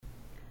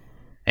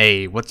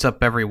Hey, what's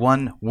up,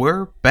 everyone?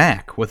 We're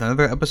back with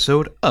another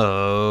episode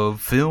of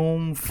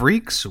Film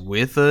Freaks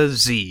with a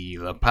Z,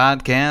 the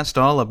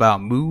podcast all about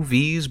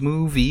movies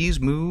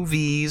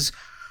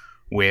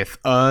with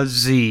a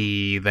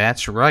Z.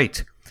 That's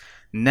right.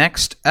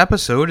 Next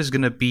episode is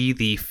going to be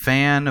the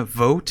fan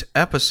vote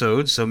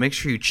episode, so make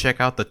sure you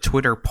check out the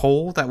Twitter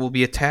poll that will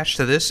be attached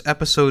to this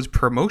episode's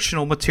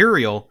promotional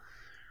material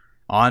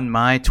on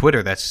my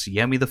Twitter. That's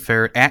Yummy the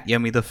Ferret, at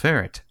Yummy the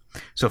Ferret.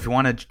 So if you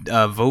want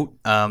to vote,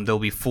 there'll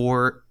be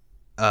 4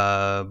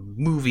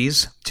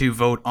 movies to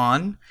vote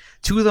on.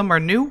 2 of them are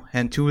new,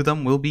 and 2 of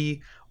them will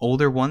be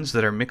older ones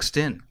that are mixed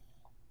in.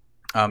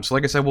 So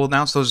like I said, we'll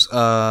announce those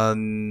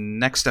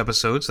next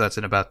episodes. So that's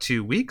in about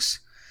 2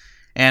 weeks.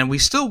 And we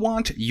still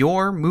want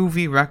your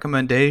movie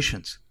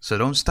recommendations. So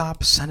don't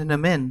stop sending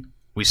them in.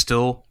 We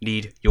still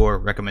need your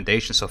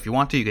recommendations. So if you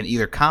want to, you can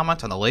either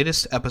comment on the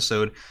latest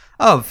episode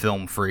of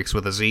Film Freaks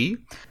with a Z,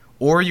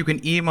 or you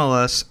can email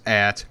us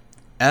at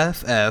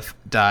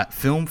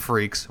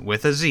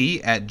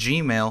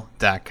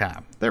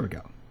ff.filmfreakswithaz@gmail.com. There we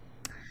go.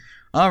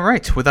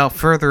 Alright, without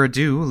further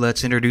ado,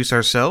 let's introduce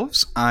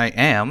ourselves. I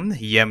am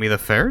Yummy the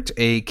Ferret,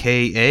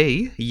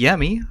 a.k.a.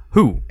 Yummy.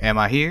 Who am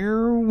I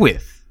here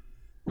with?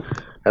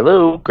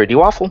 Hello, Gritty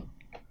Waffle.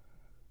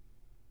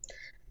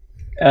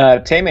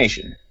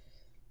 Taymation.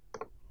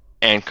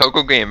 And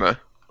Coco Gamer.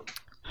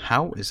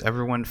 How is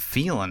everyone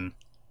feeling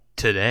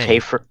today?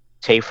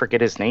 Tay forget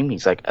his name.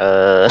 He's like,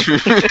 Yeah,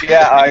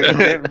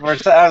 I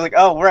was like,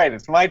 oh, right,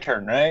 it's my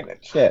turn, right?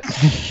 Shit.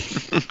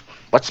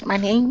 What's my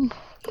name?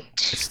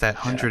 It's that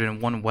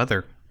 101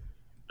 weather.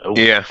 Oh.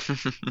 Yeah.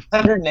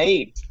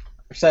 108.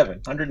 Or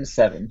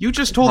 107. You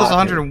just told us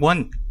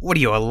 101. What are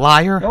you, a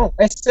liar? No,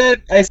 I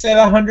said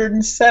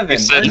 107. You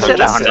said He said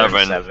 107.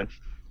 107.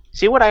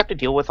 See what I have to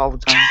deal with all the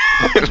time?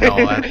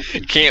 No,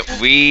 Can't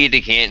read, he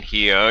can't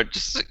hear.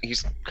 Just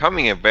he's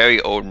becoming a very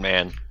old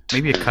man.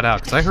 maybe it cut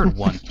out, because I heard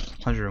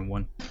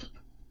 101.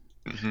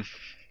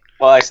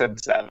 Well, I said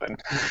 7.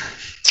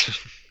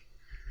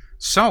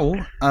 So,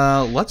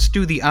 let's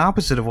do the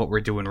opposite of what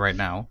we're doing right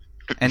now,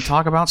 and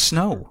talk about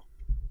Snow,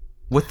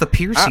 with the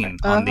piercing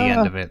on the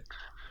end of it.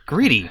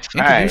 Greedy,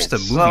 introduce the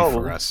movie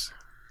for us.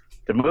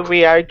 The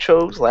movie I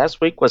chose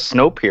last week was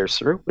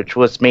Snowpiercer, which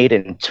was made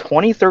in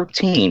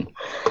 2013.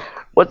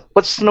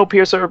 What's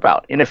Snowpiercer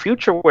about? In a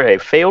future where a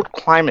failed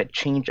climate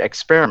change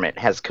experiment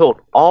has killed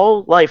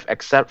all life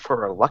except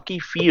for a lucky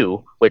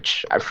few,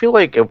 which I feel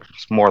like it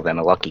was more than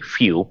a lucky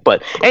few,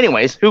 but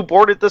anyways, who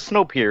boarded the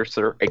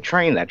Snowpiercer, a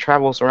train that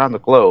travels around the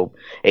globe,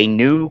 a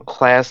new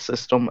class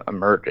system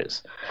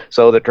emerges.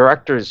 So the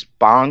director is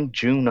Bong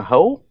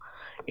Joon-ho,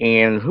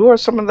 and who are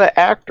some of the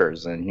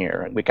actors in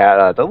here? We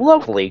got the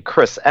lovely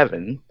Chris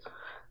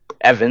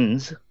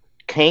Evans,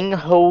 Kang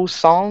Ho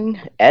Song,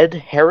 Ed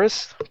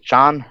Harris,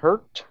 John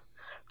Hurt,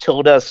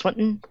 Tilda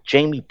Swinton,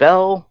 Jamie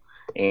Bell,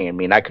 and I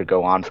mean, I could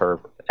go on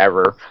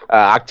forever.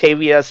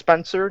 Octavia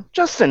Spencer,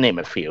 just to name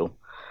a few.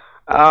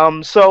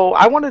 So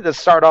I wanted to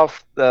start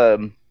off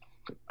the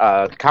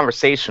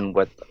conversation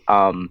with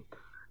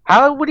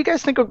what do you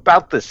guys think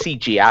about the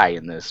CGI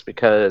in this?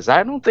 Because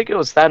I don't think it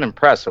was that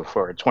impressive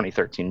for a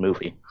 2013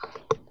 movie.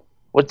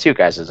 What's your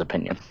guys'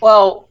 opinion?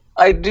 Well,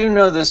 I do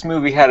know this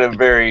movie had a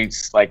very,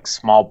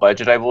 small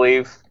budget, I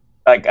believe.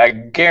 I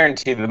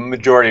guarantee the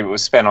majority of it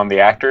was spent on the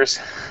actors.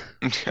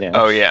 Yeah.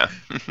 Oh yeah.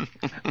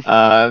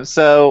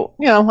 So,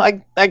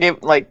 I gave,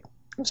 it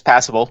was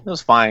passable. It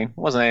was fine. It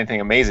wasn't anything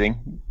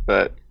amazing,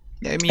 but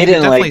Yeah, I mean, it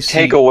didn't,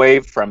 take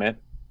away from it.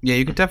 Yeah,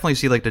 you could definitely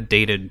see, the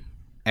dated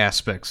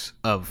aspects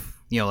of,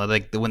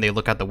 when they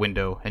look out the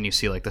window and you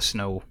see, the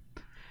snow.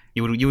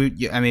 I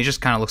mean, it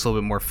just kind of looks a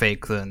little bit more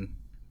fake than,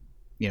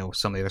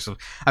 some of the other stuff.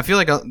 I feel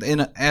like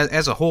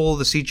as a whole,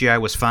 the CGI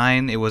was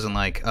fine. It wasn't,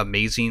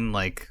 amazing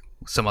like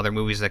some other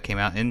movies that came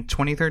out in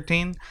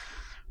 2013.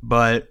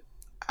 But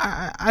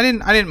I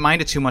didn't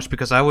mind it too much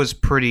because I was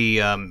pretty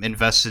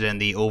invested in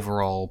the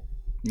overall,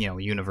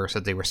 universe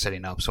that they were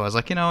setting up. So I was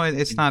like,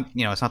 it's not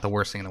the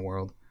worst thing in the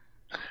world.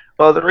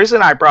 Well, the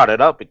reason I brought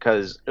it up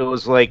because it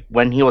was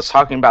when he was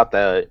talking about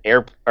the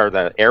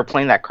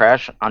airplane that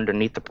crashed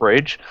underneath the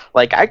bridge.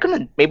 I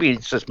couldn't. Maybe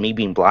it's just me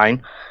being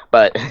blind,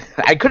 but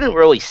I couldn't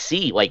really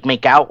see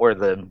make out where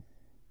the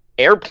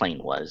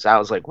airplane was. I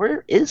was like,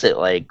 where is it?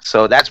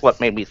 So that's what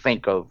made me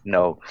think of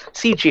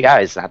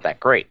CGI is not that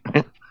great.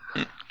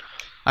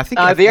 I think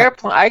the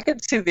airplane. I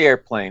could see the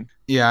airplane.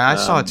 Yeah, I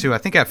saw it too. I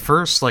think at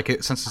first,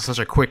 since it's such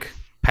a quick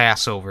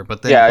pass over,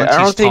 but then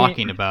once he's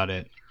talking about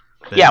it.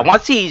 Yeah,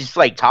 once he's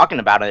talking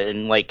about it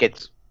and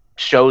it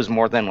shows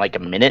more than a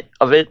minute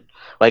of it,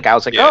 I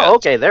was like, oh,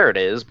 okay, there it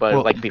is.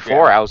 But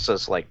before, I was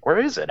just where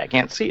is it? I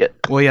can't see it.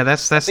 Well, yeah,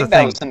 that's the thing.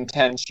 That was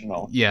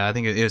intentional. Yeah, I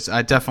think it is.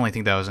 I definitely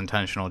think that was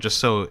intentional. Just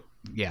so,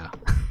 yeah.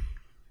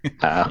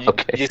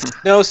 Okay. You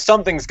know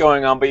something's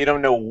going on, but you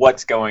don't know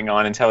what's going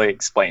on until he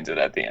explains it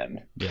at the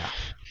end. Yeah.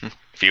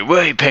 If you're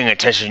really paying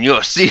attention,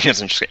 you'll see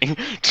it. I'm just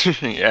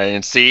kidding. Yeah,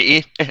 and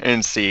see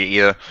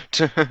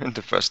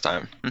the first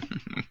time.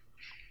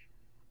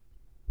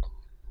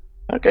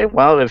 Okay,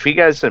 well, if you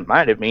guys didn't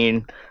mind, I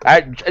mean,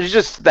 it's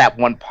just that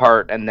one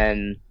part, and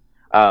then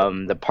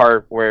The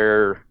part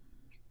where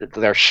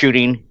they're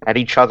shooting at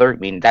each other. I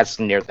mean, that's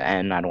near the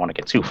end. I don't want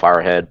to get too far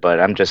ahead, but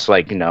I'm just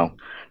like,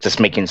 just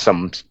making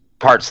some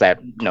parts that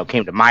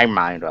came to my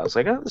mind. I was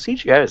like, oh, the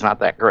CGI is not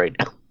that great.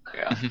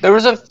 Yeah. There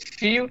was a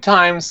few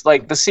times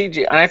like the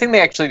CGI, and I think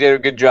they actually did a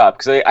good job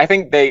because I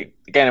think it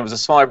was a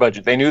smaller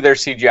budget. They knew their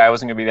CGI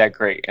wasn't going to be that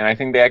great, and I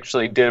think they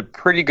actually did a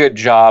pretty good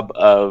job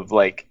of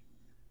like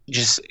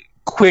just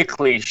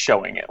quickly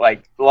showing it.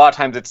 Like a lot of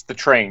times it's the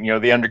train,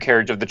 the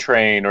undercarriage of the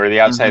train or the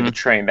outside of the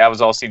train. That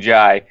was all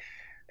CGI,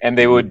 and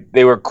they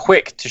were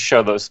quick to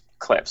show those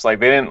clips. Like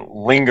they didn't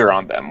linger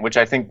on them, which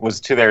I think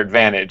was to their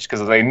advantage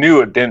because they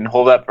knew it didn't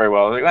hold up very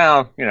well. Like,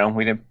 well,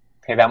 we didn't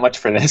pay that much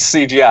for this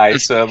CGI,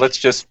 so let's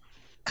just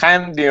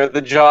kind of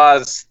the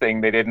Jaws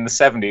thing they did in the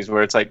 70s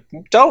where it's like,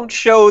 don't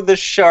show the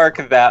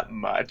shark that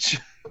much.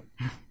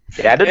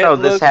 Yeah, I didn't know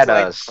this had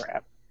a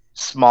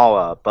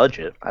small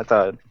budget. I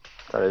thought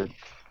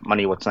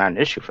money was not an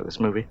issue for this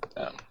movie.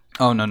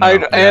 Oh no,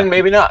 and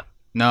maybe not.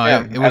 No,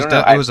 Yeah,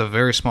 it was a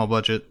very small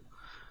budget.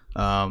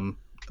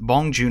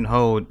 Bong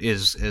Joon-ho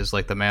is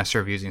like the master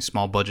of using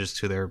small budgets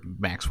to their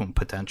maximum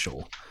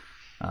potential.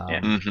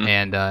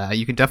 And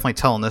you can definitely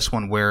tell in this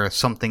one where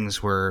some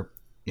things were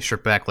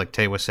stripped back, like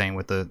Tay was saying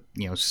with the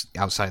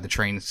outside the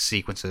train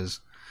sequences.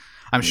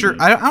 I'm sure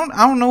I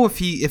don't know if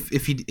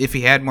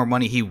he had more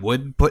money he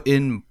would put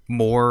in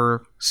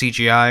more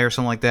CGI or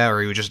something like that,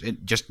 or he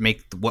would just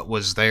make what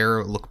was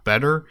there look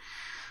better.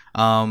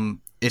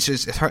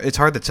 It's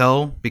hard to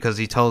tell because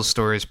he tells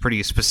stories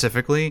pretty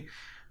specifically.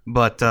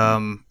 But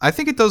I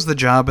think it does the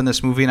job in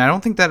this movie, and I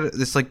don't think that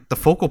it's like the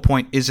focal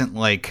point isn't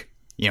like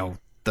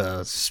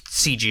the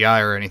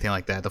CGI or anything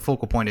like that. The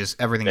focal point is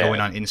everything going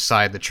on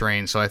inside the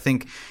train. So I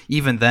think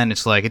even then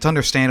it's like it's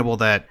understandable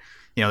that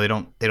they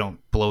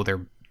don't blow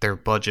their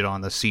budget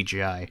on the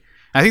CGI.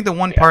 I think the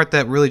one part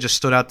that really just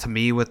stood out to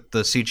me with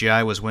the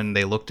CGI was when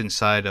they looked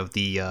inside of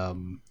the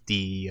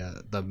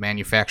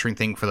manufacturing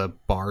thing for the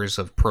bars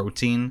of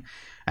protein.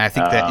 And I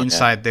think that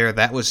inside there,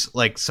 that was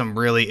like some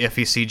really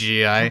iffy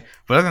CGI.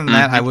 But other than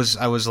that, I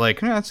was like,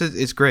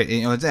 it's great.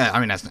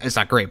 It's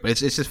not great, but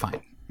it's just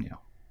fine.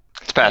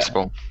 It's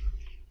passable.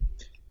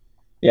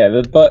 Yeah,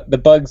 the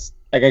bugs.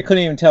 Like I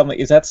couldn't even tell. Like,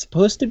 is that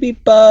supposed to be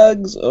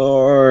bugs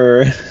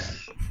or?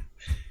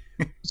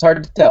 It's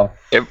hard to tell.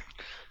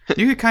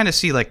 You could kind of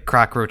see like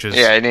cockroaches.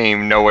 Yeah, I didn't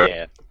even know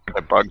where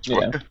the bugs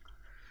were.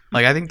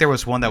 Like I think there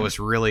was one that was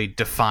really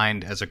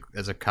defined as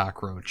a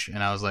cockroach,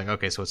 and I was like,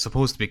 okay, so it's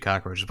supposed to be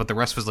cockroaches, but the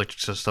rest was like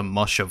just a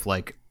mush of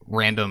like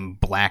random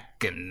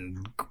black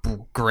and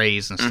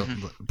grays and stuff,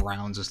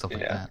 browns and stuff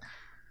like that.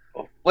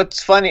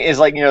 What's funny is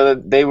like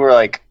they were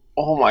like,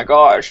 oh my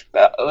gosh,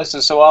 this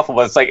is so awful.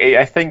 But it's like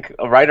I think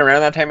right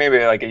around that time, maybe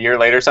like a year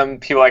later, some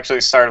people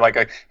actually started like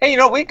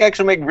hey, we can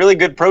actually make really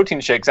good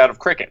protein shakes out of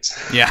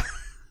crickets. Yeah.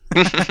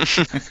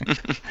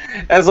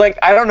 It's like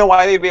I don't know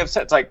why they'd be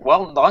upset. It's like,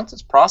 well, once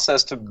it's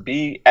processed to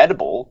be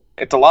edible,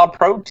 it's a lot of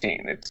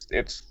protein.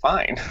 It's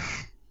fine.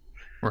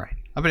 Right.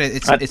 I mean,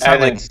 it's not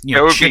like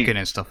chicken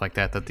and stuff like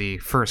that the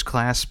first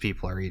class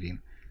people are eating.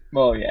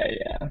 Well,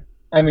 yeah.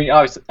 I mean,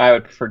 obviously, I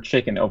would prefer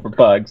chicken over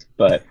bugs,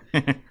 but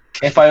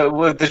if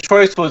the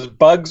choice was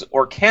bugs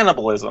or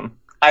cannibalism,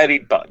 I'd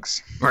eat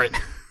bugs. Right.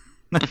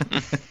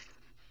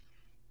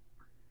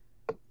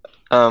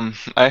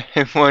 I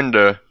wanted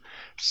to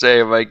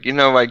say, like,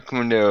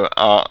 when the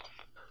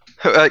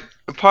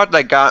part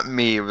that got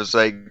me was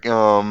like,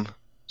 so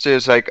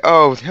it's like,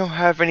 oh, they don't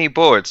have any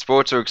bullets.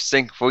 Bullets are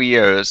extinct for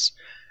years,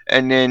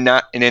 and then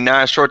not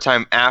a short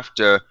time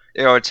after,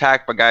 they are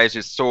attacked by guys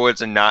with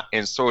swords and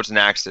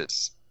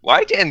axes.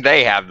 Why didn't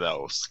they have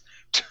those?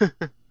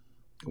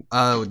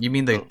 You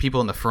mean the people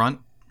in the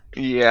front?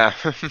 Yeah.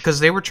 Because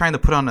they were trying to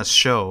put on a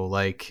show,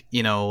 like,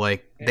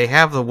 they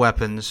have the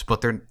weapons,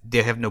 but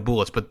they have no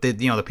bullets, but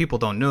the people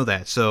don't know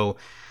that, so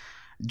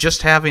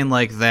just having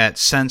like that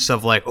sense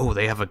of like, oh,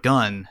 they have a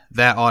gun,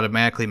 that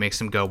automatically makes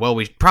them go, well,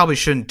 we probably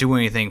shouldn't do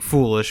anything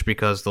foolish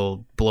because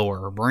they'll blow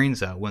our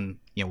brains out when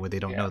they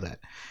don't know that.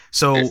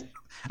 So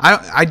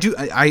I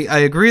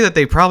agree that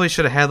they probably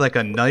should have had like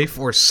a knife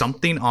or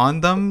something on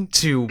them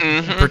to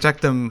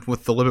protect them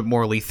with a little bit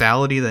more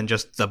lethality than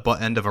just the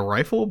butt end of a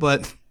rifle.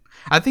 But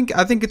I think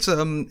it's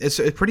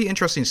a pretty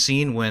interesting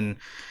scene when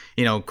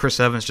Chris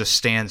Evans just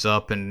stands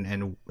up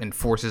and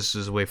forces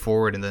his way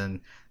forward, and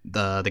then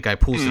the guy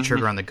pulls the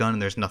trigger on the gun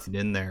and there's nothing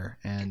in there,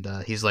 and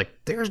he's like,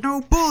 "There's no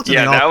bullets." And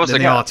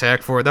they all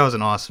attack for it. That was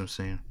an awesome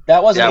scene.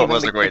 That wasn't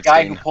even the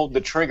guy who pulled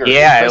the trigger.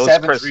 Yeah, Chris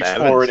Evans reached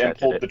forward and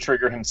pulled the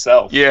trigger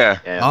himself. Yeah.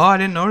 Oh, I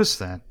didn't notice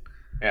that.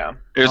 Yeah.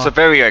 It was a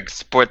very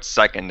split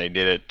second they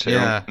did it too.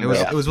 Yeah, it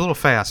was a little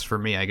fast for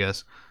me, I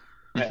guess.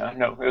 Yeah,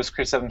 no, it was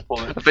Chris Evans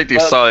pulled it. I think they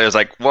saw it. It was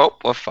like, well,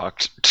 we're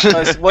fucked.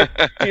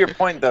 To your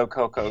point though,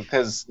 Coco,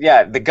 because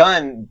the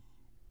gun,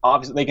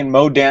 obviously they can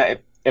mow down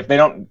if they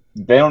don't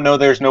know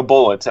there's no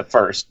bullets at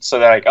first, so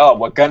they're like, oh,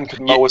 what gun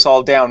could mow us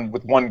all down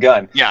with one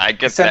gun? Yeah, I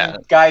get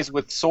that. Guys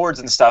with swords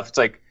and stuff, it's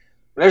like,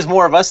 there's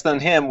more of us than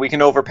him. We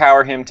can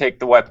overpower him, take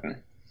the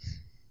weapon.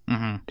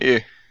 Mm-hmm. Yeah.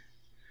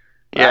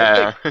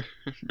 Yeah.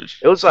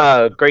 It was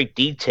a great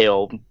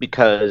detail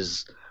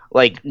because,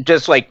 like,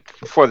 just like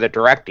for the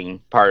directing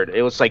part,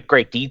 it was like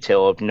great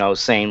detail of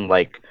saying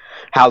like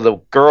how the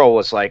girl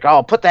was like,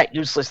 "Oh, put that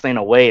useless thing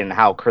away," and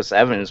how Chris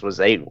Evans was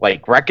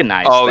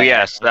recognized. Oh, that,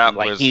 yes, that and,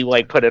 like was- he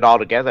like put it all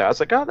together. I was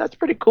like, "Oh, that's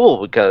pretty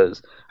cool,"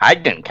 because I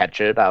didn't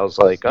catch it. I was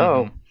like,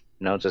 "Oh,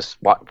 just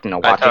watching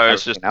thought it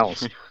was everything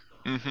else."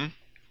 Mm-hmm.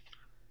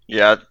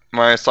 Yeah,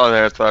 when I saw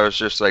that, I thought it was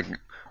just like,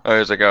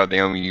 oh, they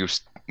only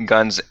use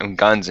guns, and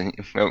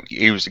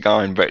he was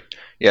gone. But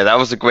yeah, that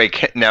was a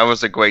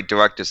great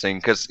director thing,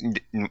 because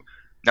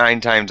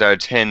 9 times out of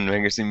 10, I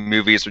guess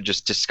movies would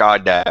just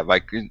discard that,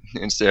 like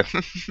instead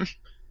of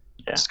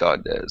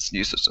discard that as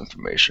useless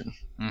information.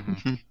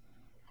 Mm-hmm.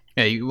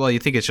 Yeah, you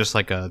think it's just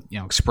like a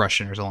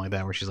expression or something like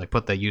that, where she's like,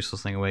 put that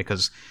useless thing away,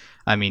 because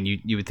I mean,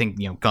 you would think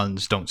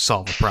guns don't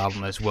solve a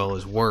problem as well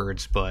as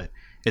words, but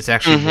it's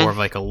actually more of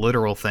like a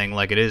literal thing,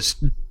 like it is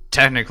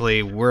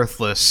technically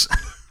worthless.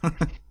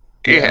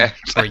 Yeah.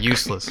 Or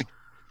useless.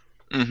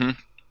 Mm-hmm.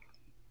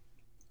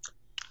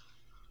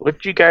 What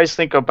did you guys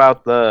think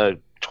about the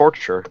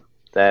torture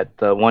that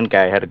the one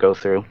guy had to go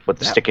through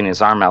with sticking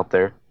his arm out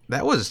there?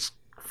 That was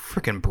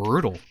freaking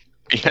brutal.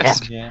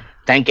 Yes. Yeah.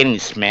 Then getting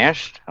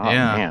smashed. Oh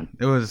yeah, man,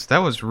 that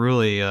was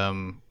really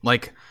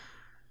like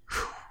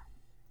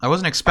I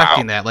wasn't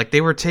expecting that. Like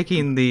they were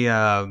taking the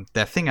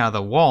that thing out of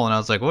the wall, and I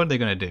was like, what are they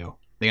gonna do?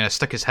 They gonna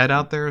stick his head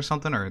out there or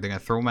something, or are they gonna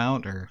throw him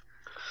out, or?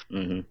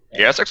 Mm-hmm.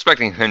 Yeah, I was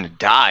expecting him to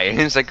die, and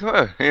he's like,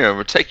 "Oh,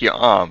 we'll take your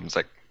arm." It's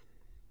like,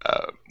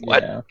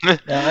 what? Yeah.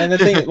 And the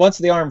thing, once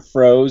the arm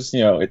froze,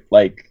 it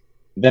like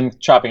them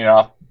chopping it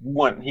off.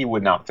 He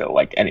would not feel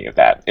like any of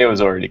that. It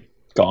was already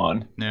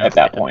gone at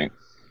that point.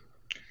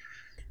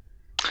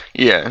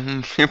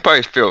 Yeah, he'll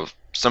probably feel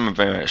some of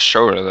it on his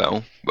shoulder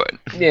though, but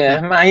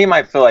yeah, he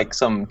might feel like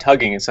some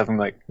tugging and stuff. I'm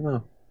like,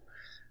 oh.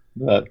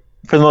 But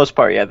for the most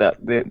part, yeah,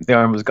 the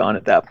arm was gone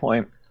at that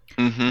point.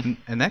 Mm-hmm.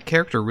 And that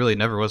character really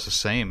never was the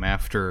same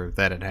after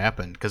that had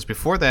happened. Because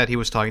before that, he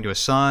was talking to his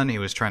son, he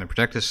was trying to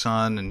protect his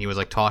son, and he was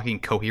like talking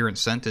coherent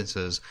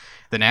sentences.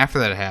 Then after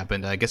that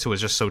happened, I guess it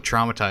was just so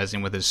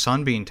traumatizing with his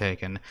son being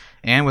taken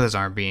and with his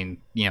arm being,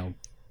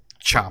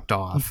 chopped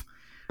off.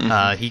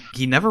 Mm-hmm.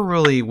 He never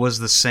really was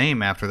the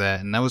same after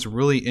that, and that was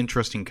really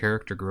interesting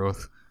character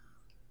growth.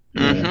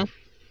 Mm-hmm.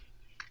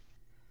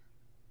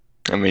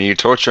 I mean, you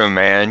torture a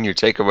man, you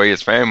take away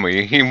his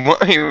family, he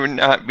would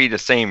not be the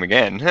same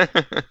again.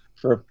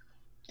 Sure.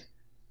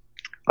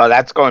 Oh,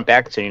 that's going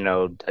back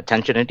to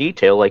attention to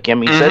detail, like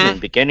Yemi said in the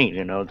beginning.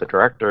 The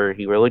director,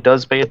 he really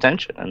does pay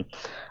attention, and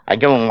I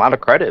give him a lot of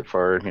credit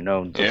for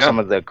some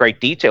of the great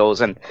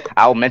details. And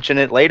I'll mention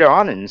it later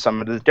on in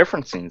some of the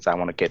different scenes I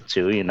want to get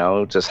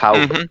to. Just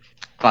how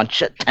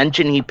much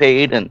attention he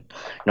paid, and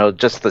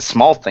just the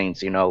small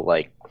things.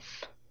 Like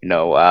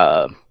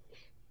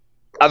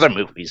other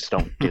movies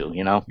don't do.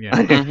 Yeah.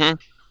 Mm-hmm.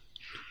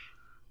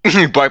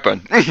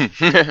 Brightburn.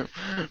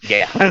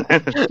 Yeah,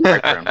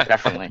 Brightburn,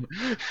 definitely.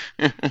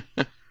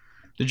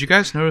 Did you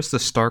guys notice the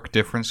stark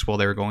difference while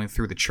they were going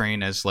through the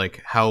train, as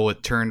like how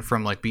it turned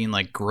from like being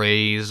like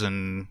grays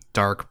and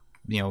dark,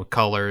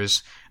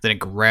 colors, then it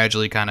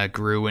gradually kind of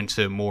grew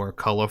into more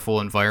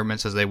colorful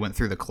environments as they went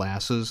through the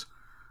classes?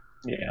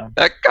 Yeah.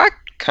 That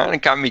kind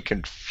of got me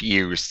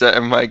confused.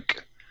 I'm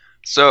like,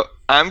 so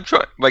I'm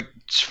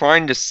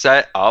trying to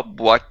set up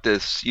what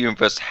this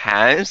universe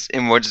has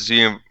and what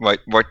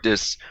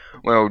this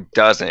world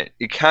doesn't.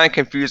 It kind of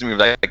confused me.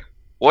 Like,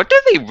 what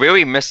are they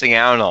really missing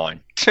out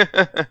on?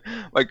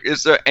 Like,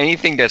 is there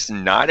anything that's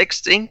not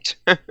extinct?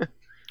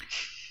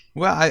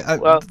 Well,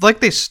 I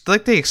like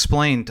they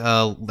explained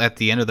at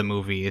the end of the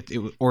movie,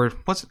 maybe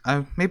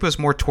it was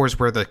more towards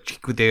where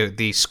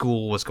the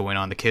school was going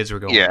on, the kids were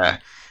going on,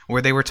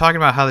 where they were talking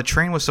about how the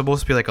train was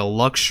supposed to be like a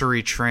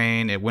luxury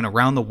train. It went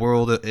around the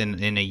world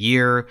in a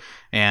year,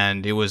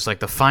 and it was like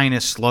the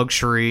finest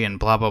luxury and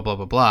blah blah blah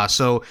blah blah.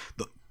 So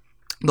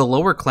the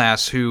lower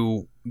class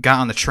who got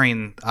on the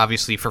train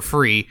obviously for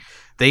free,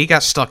 they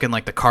got stuck in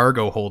like the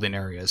cargo holding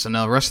areas, and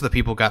the rest of the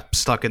people got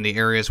stuck in the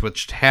areas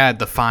which had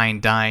the fine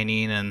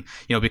dining, and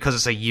because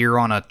it's a year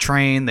on a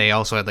train, they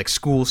also had like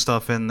school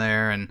stuff in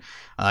there, and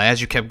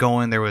as you kept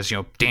going, there was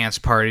dance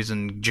parties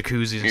and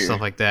jacuzzis and stuff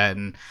like that,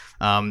 and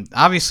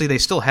obviously they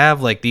still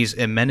have like these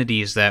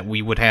amenities that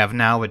we would have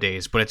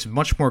nowadays, but it's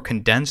much more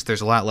condensed.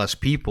 There's a lot less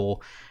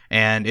people,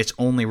 and it's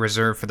only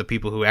reserved for the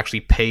people who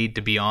actually paid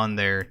to be on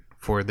there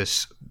for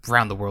this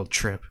round the world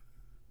trip.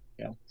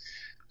 Yeah,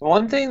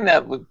 one thing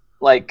that would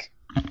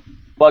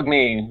bug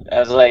me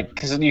as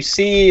because you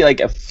see like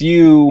a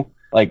few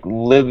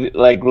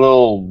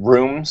little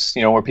rooms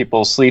where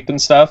people sleep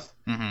and stuff,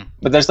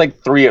 but there's like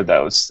 3 of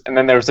those, and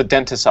then there was a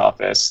dentist's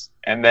office,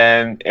 and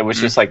then it was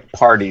just like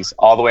parties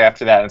all the way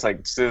after that. It's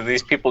like, so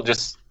these people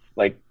just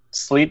like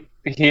sleep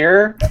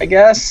here, I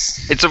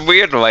guess. It's a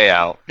weird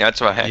layout. That's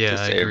what I have to I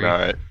say agree.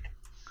 about it.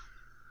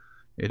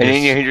 It And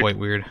is then quite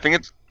weird. I think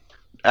it's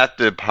at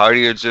the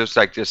party. It's just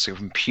like this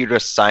computer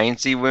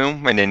sciencey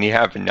room, and then you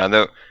have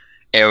another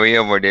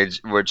area where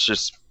it's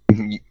just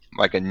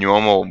like a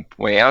normal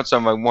layout. So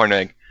I'm like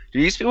wondering, do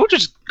these people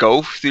just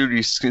go through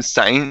these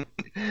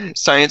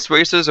science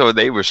races, or are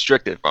they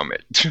restricted from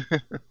it?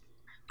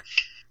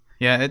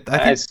 Yeah,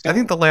 I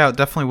think the layout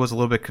definitely was a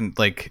little bit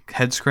like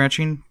head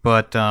scratching,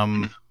 but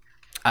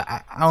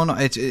I don't know.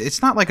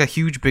 It's not like a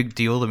huge big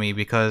deal to me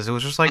because it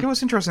was just like it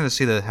was interesting to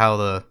see how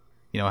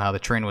the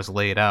train was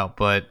laid out.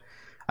 But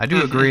I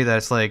do agree that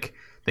it's like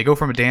they go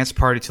from a dance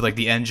party to like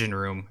the engine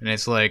room, and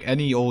it's like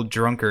any old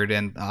drunkard,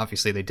 and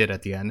obviously they did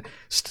at the end,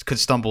 could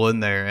stumble in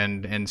there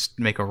and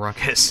make a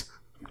ruckus.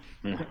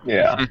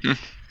 Yeah.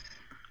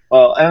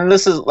 Well, and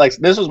this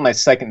was my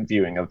second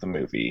viewing of the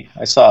movie.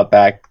 I saw it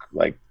back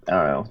like I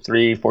don't know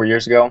 3-4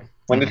 years ago.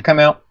 When did it come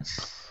out?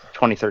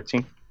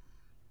 2013.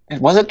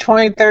 Was it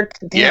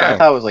 2013? Yeah. I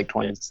thought it was like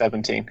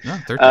 2017. No,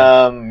 13.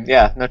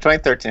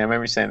 2013. I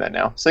remember you saying that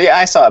now. So yeah,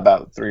 I saw it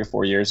about 3 or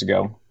 4 years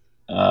ago.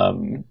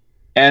 And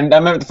I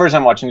remember the first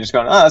time watching, just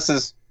going, "Oh, this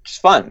is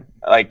just fun.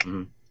 Like,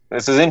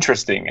 this is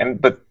interesting."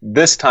 But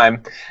this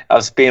time, I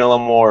was being a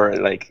little more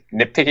like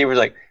nitpicky. Was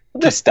like,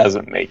 this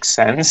doesn't make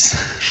sense.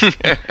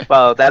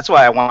 Well, that's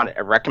why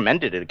I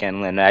recommended it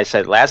again. And I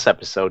said last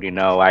episode,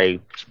 I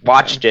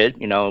watched it.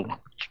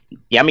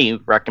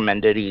 Yemi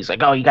recommended. He's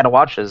like, "Oh, you got to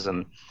watch this,"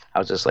 and I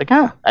was just like,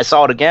 I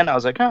saw it again. I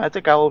was like, I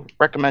think I'll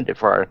recommend it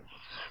for our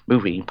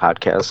movie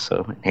podcast.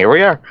 So here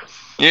we are.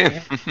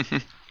 Yeah.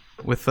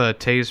 With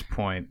Tay's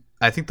point,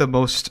 I think the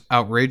most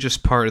outrageous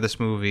part of this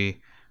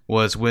movie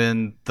was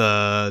when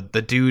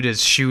the dude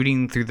is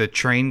shooting through the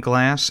train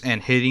glass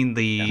and hitting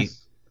the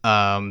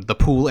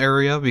pool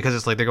area, because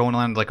it's like they're going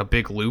on like a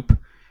big loop,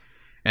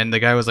 and the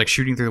guy was like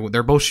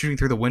they're both shooting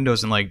through the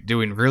windows and like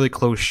doing really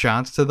close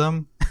shots to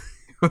them.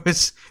 It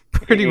was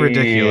pretty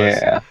ridiculous.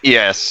 Yeah.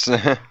 Yes.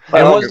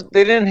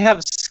 They didn't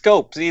have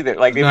scopes either.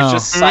 Like it was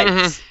just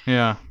sights.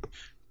 Yeah.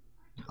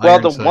 Well,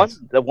 Iron sights.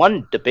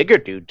 the bigger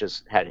dude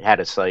just had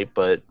a sight,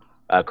 but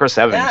Chris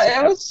Evans.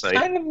 Yeah, it was sight.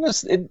 kind of.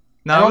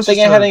 No, I don't think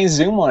it had any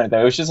zoom on it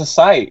though. It was just a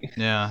sight.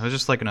 Yeah, it was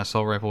just like an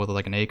assault rifle with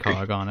like an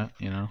ACOG on it,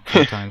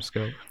 4x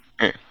scope.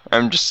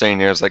 I'm just saying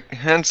here, it's like,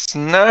 that's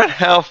not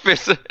how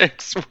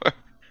physics works.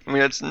 I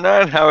mean, that's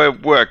not how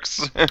it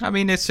works. I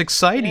mean, it's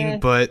exciting,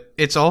 but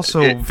it's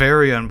also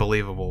very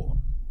unbelievable.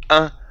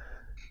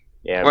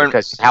 Yeah,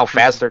 because how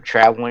fast they're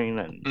traveling,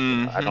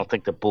 and I don't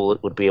think the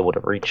bullet would be able to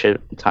reach it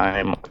in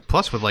time.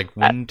 Plus, with like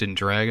wind and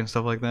drag and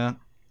stuff like that.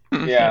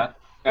 Yeah.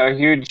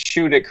 He would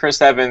shoot at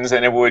Chris Evans,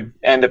 and it would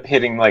end up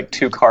hitting like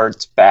 2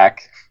 cars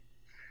back.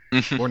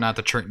 Or not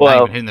the train, Well,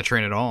 not even hitting the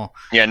train at all.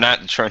 Yeah,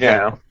 not the train.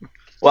 Yeah.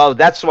 Well,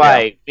 that's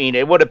why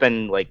it would have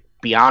been like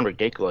beyond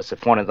ridiculous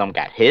if one of them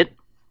got hit.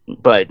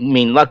 But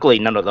luckily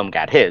none of them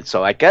got hit,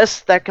 so I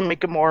guess that can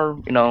make it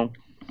more,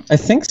 I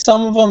think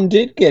some of them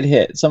did get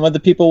hit. Some of the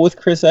people with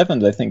Chris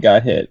Evans, I think,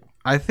 got hit.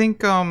 I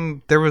think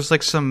there was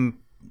like some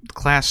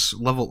class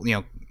level,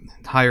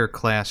 higher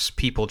class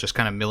people just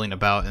kind of milling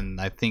about,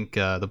 and I think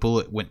the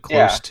bullet went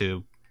close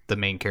to the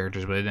main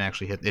characters, but it didn't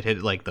actually hit. It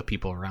hit like the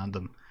people around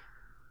them.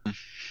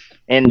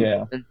 And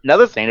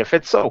another thing, if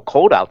it's so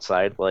cold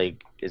outside,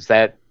 like, is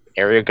that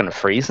area gonna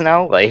freeze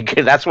now? Like,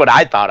 that's what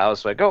I thought. I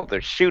was like, oh,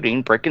 they're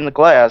shooting, breaking the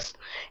glass,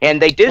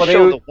 and they did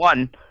show the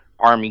one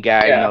army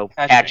guy,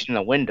 catching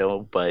the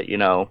window, but he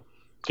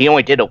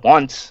only did it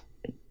once,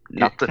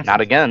 not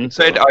again.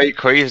 So. Said, "Are you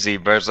crazy?"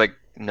 But it's like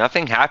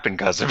nothing happened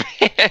because of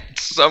it.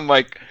 So I'm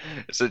like,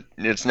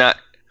 it's not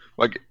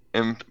like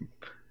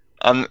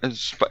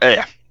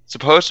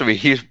supposed to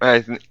be.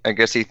 I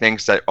guess he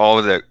thinks that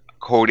all the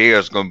cold air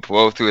is going to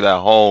blow through that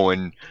hole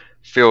and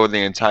fill the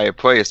entire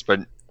place, but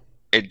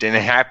it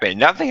didn't happen.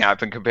 Nothing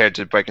happened compared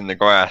to breaking the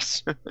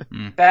glass.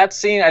 That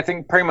scene, I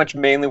think, pretty much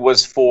mainly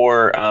was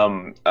for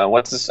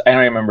what's this? I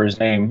don't remember his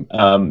name.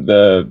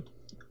 The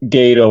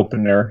gate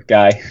opener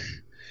guy.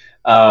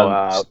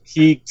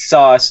 He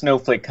saw a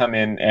snowflake come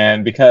in,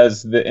 and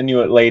because the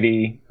Inuit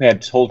lady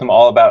had told him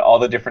all about all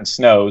the different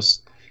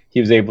snows, he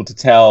was able to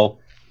tell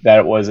that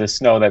it was a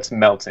snow that's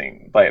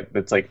melting, but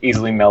that's like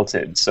easily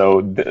melted.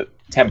 So the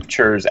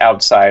temperatures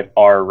outside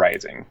are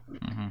rising.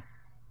 Mm-hmm.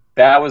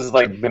 That was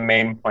like the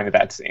main point of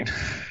that scene.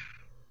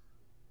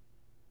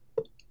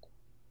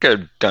 Could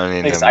have done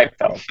At least I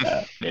felt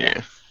that.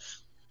 Yeah.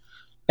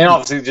 And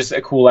obviously just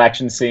a cool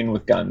action scene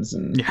with guns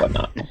and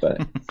whatnot.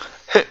 But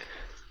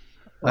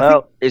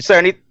well, is there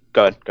any...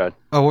 Go ahead.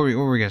 Oh, what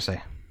were we going to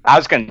say? I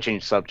was going to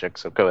change subject,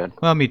 so go ahead.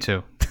 Well, me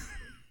too.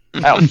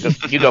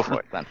 You go for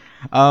it, then.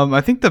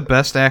 I think the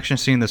best action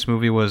scene in this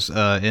movie was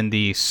in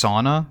the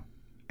sauna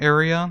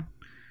area.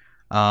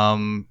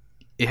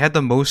 It had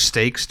the most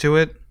stakes to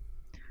it,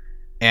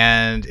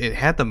 and it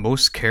had the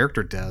most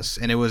character deaths,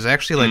 and it was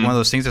actually like one of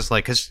those things that's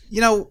like, because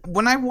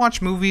when I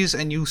watch movies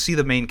and you see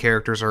the main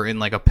characters are in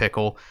like a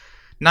pickle,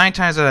 9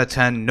 times out of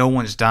 10 no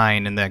one's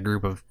dying in that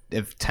group of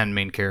 10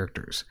 main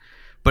characters.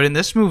 But in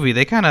this movie,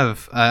 they kind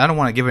of I don't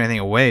want to give anything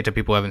away to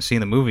people who haven't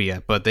seen the movie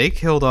yet, but they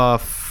killed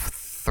off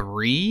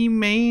 3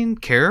 main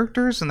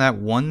characters in that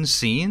one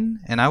scene,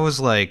 and I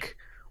was like,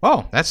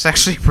 "Whoa, that's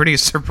actually pretty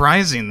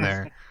surprising."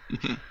 There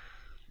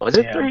was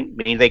it 3? I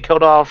mean, they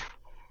killed off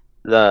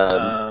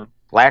the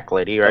black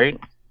lady, right?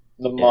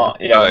 The mom,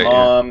 Oh, yeah. the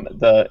mom,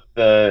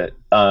 the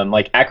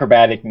like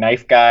acrobatic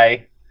knife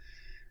guy.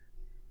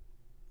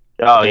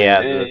 Oh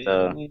yeah,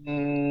 the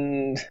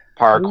Mm,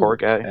 parkour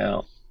guy.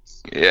 yeah.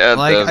 Yeah,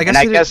 Like, I And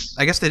I guess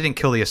guess- they didn't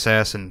kill the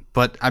assassin,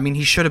 but I mean,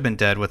 he should have been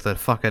dead with a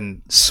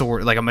fucking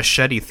sword, like a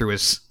machete through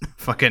his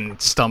fucking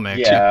stomach.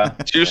 Yeah.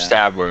 two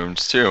stab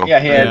wounds too. Yeah,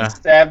 he had Yeah.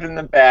 stabbed in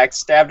the back,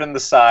 stabbed in the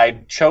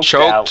side, choked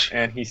out, Choked.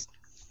 and he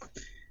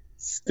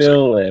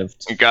still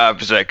lived. And God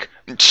was like,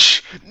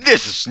 "This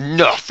is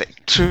nothing."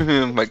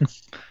 I'm like,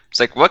 it's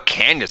like, what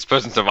can this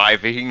person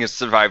survive? He can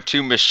survive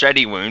 2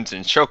 machete wounds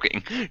and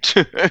choking.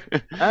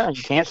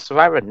 You can't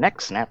survive a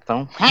neck snap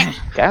though.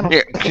 Got him.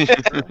 Yeah.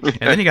 And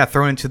then he got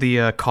thrown into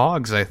the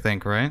cogs, I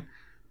think, right?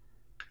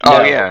 Oh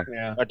No, yeah.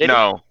 Yeah. Or did he?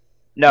 No.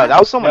 No, that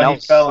was someone No, he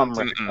else. fell Some,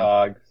 into the Mm-mm.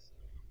 cog.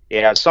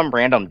 yeah, some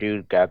random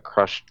dude got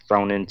crushed,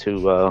 thrown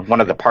into one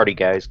of the party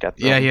guys. Got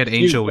Yeah, he had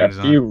angel a wings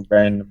on. few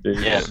random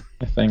dudes, Yeah.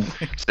 I think.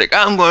 It's like,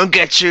 I'm gonna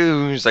get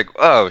you. He's like,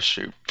 oh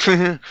shoot.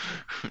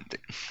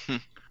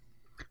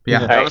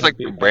 Yeah, That was like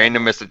the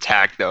randomest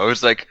attack though. It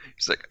was like,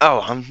 it's like,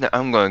 oh,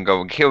 I'm gonna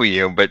go kill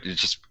you, but it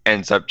just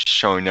ends up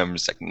showing them.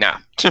 It's like, nah.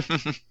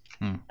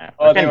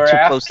 Well, they were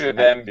after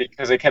them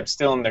because they kept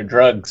stealing their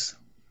drugs.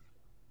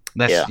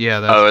 that's Yeah. yeah,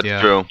 that's, Oh, that's yeah.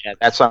 true. Yeah,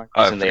 that's the only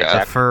I reason they forgot. The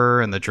attacked.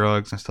 fur and the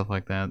drugs and stuff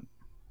like that.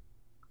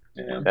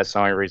 Yeah. That's the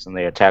only reason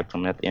they attacked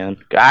him at the end.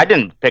 I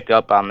didn't pick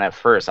up on that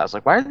first. I was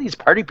like, why are these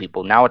party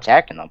people now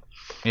attacking them?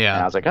 And I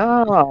Yeah, was like,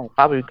 oh,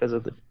 probably because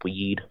of the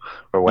weed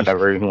or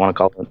whatever you want to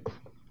call it.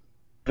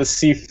 The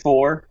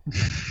C4.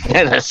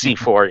 Yeah, the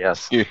C4,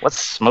 yes. Yeah. Let's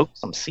smoke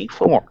some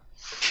C4.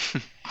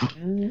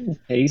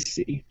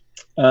 Tasty.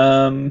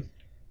 I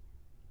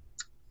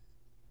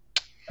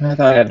thought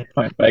I had a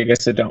point, but I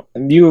guess I don't.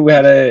 You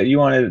want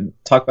to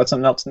talk about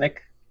something else,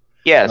 Nick?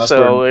 Yeah, Unless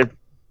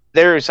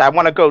so I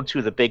want to go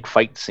to the big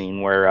fight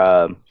scene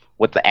where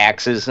with the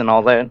axes and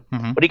all that.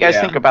 Mhm. What do you guys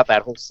Yeah. think about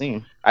that whole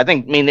scene? I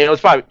mean, it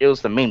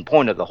was the main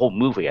point of the whole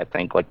movie. I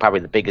think, like probably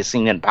the biggest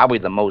scene and probably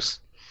the most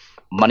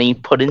money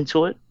put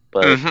into it.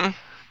 But Mm-hmm.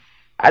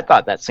 I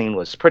thought that scene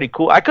was pretty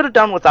cool. I could have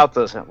done without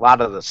a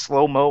lot of the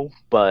slow mo,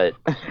 but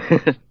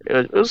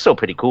it was still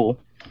pretty cool.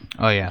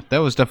 oh yeah, that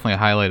was definitely a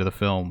highlight of the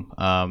film.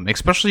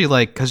 Especially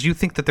like because you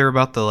think that they're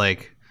about to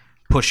like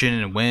push in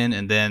and win,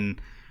 and then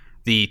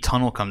the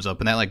tunnel comes up,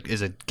 and that like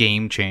is a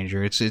game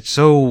changer. It's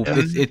so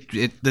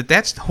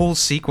that whole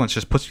sequence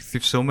just puts you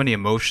through so many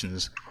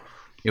emotions.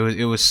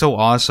 It was so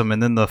awesome,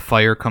 and then the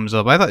fire comes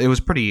up. I thought it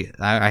was pretty.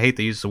 I hate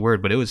to use the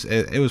word, but it was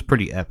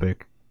pretty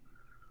epic.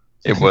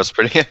 It was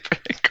pretty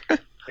epic.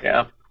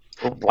 Yeah.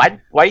 Why do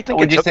you think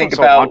What'd it you took them think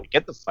so long about- to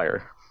get the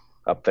fire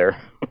up there?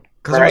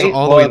 Because it was Right?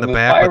 all the way in Well, the the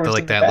back fire with was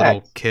like in the that back.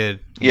 little kid.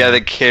 Yeah, the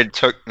kid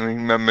took.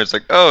 Remember, it's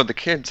like, oh, the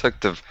kid took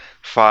the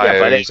fire. Yeah,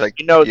 but He's like,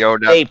 you know,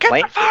 yelled they out, get the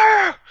planned it.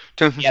 fire.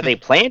 Yeah, they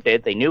planned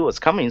it. They knew it was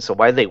coming, so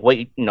why did they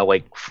wait? You know,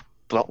 like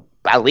well,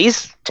 at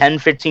least 10,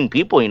 15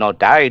 people,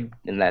 died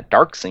in that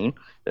dark scene.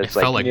 It's It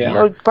felt like Yeah.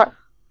 more.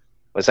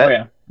 Was that? Oh,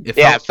 yeah. It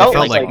Yeah, felt,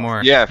 like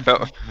more. Yeah, it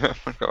felt.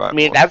 I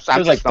mean, It I'm was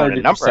like just throwing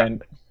a number.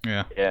 30%.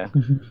 Yeah. Yeah.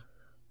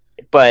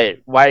 But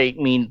why? I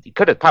mean, you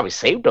could have probably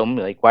saved them.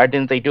 Like, why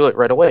didn't they do it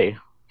right away?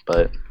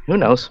 But who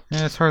knows?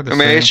 Yeah, it's hard to I say.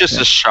 mean, it's just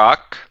a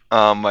shock.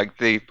 Like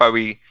they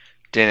probably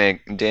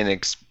didn't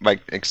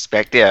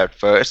expect it at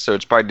first, so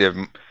it's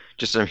probably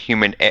just a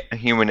human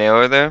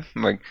error there.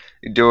 Like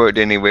you do it,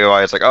 then they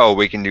realize like, oh,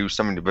 we can do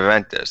something to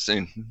prevent this.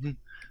 And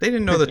They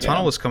didn't know the Yeah.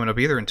 tunnel was coming up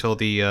either until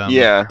the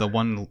Yeah. the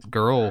one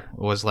girl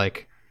was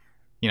like,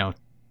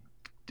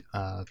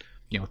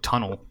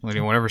 tunnel,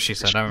 whatever she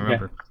said. I don't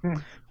remember.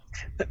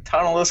 The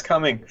tunnel is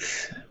coming.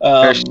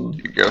 you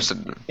go, so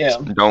yeah.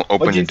 don't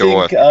open What do the you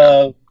door.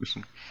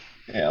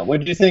 think? What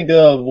did you think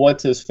of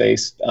what's his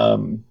face?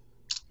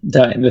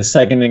 The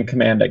second in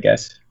command, I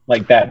guess,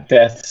 like that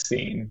death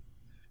scene.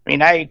 I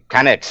mean, I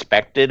kind of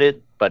expected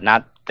it, but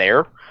not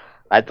there.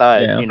 I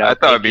thought, Yeah. I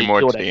thought it'd be maybe more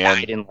he to would've the end.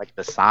 died in like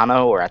the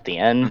sauna or at the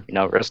end,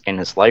 risking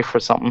his life or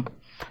something.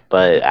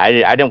 But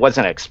I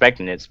wasn't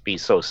expecting it to be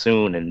so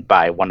soon and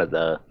by one of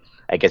the,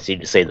 I guess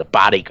you'd say, the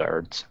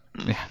bodyguards.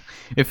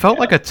 It felt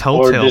like a Or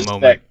telltale just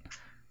moment,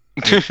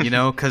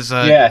 because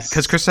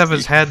Yes. Chris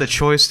Evans had the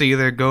choice to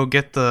either go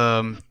get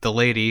the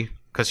lady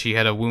because she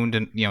had a wound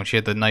and she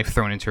had the knife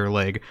thrown into her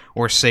leg,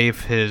 or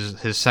save his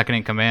second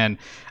in command.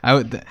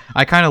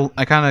 I kind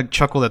of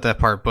chuckled at that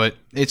part, but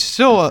it's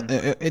still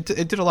it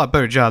did a lot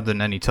better job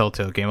than any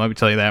Telltale game. Let me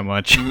tell you that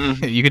much.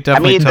 Mhm. You could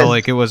definitely mean, tell the-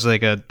 like it was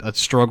like a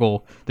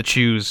struggle to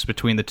choose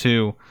between the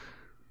two.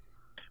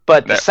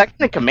 But the That- second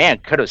in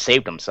command could have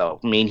saved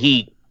himself. I mean,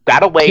 he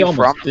got away He from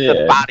almost the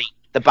did.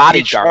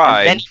 bodyguard,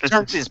 and then tried. he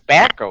turns his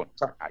back on,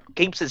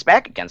 keeps his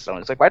back against him.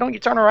 It's like, why don't you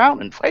turn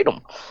around and fight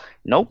him?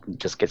 Nope, he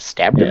just gets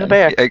stabbed in Yeah. the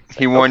back.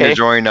 He wanted Okay. to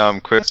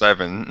join Chris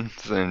Evans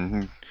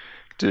and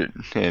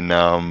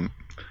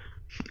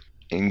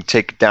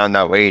take down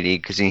that lady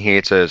because he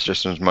hates her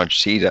just as much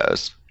as he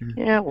does.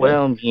 Yeah,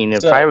 well, I mean,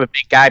 if So- I have a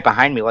big guy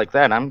behind me like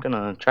that, I'm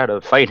gonna try to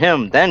fight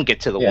him, then get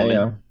to the Yeah,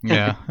 woman. yeah.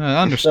 Yeah,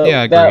 I understand. So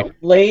Yeah, I that agree.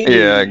 lady,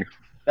 Yeah.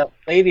 that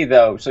lady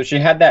though. So she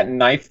had that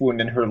knife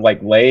wound in her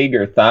like leg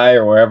or thigh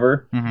or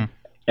wherever, Mhm.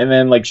 and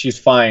then like she's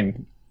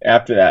fine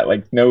after that.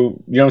 Like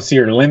no, you don't see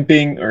her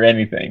limping or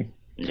anything.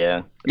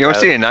 Yeah. You don't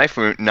see a knife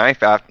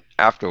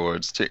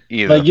afterwards to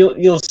either. Like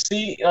you'll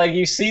see like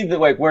you see the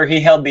like where he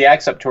held the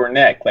axe up to her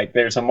neck. Like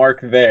there's a mark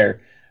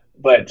there,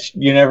 but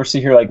you never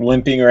see her like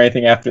limping or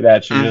anything after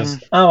that. She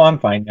just I'm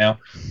fine now.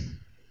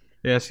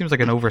 Yeah, it seems like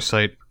an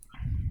oversight.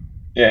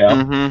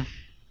 Yeah.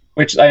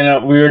 Which I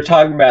know we were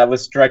talking about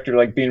this director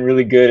like being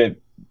really good at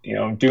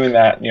doing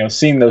that,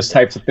 seeing those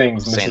types of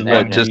things. Saying Mrs.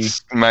 that,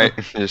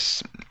 Lemke.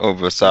 just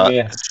oversaw.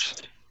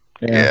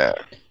 Yeah.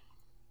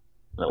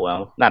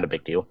 Well, not a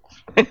big deal.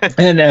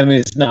 And I mean,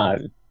 it's not.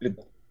 It's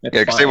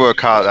Because they were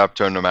caught up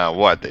to her no matter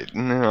what.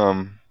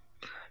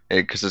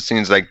 Because it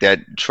seems like that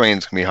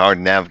train's gonna be hard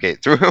to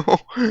navigate through.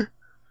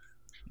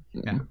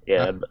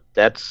 Yeah,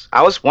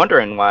 I was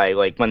wondering why,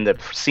 like, when the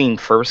scene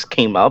first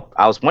came up,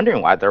 I was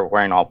wondering why they were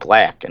wearing all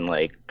black and,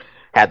 like,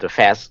 had the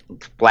fast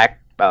black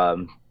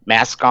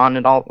mask on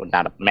and all.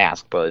 Not a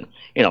mask, but,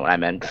 you know what I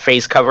meant,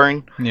 face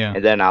covering. Yeah.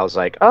 And then I was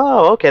like,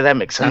 oh, okay, that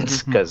makes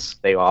sense, because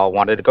they all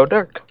wanted to go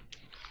dark.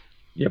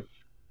 Yep.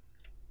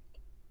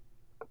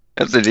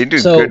 They do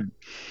So- good.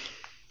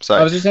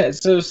 Sorry. I was just saying,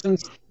 so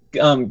since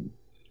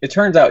it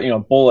turns out,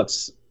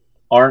 bullets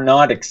are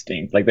not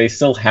extinct, like they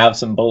still have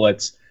some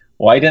bullets,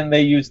 why didn't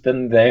they use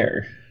them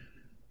there?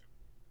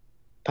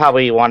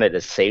 Probably wanted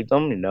to save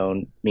them,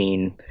 I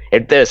mean,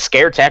 if the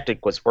scare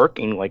tactic was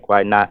working, like,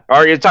 why not?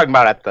 Or you're talking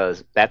about at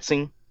that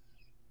scene?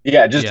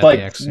 Yeah, just Yeah, the like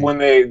axe scene. when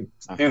they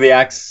do the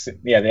axe,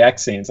 the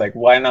axe scenes, like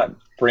why not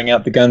bring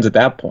out the guns at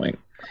that point?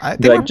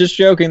 They Like, were, just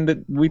joking that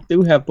we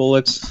do have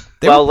bullets.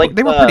 they Well, were, like,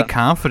 they were pretty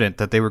confident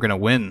that they were going to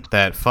win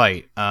that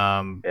fight.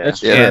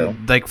 That's Yeah. true.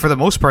 And like for the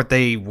most part,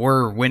 they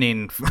were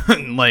winning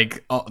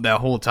like that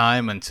whole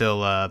time until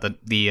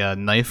the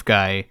knife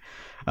guy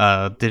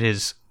did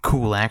his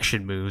cool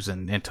action moves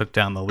and took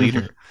down the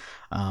leader.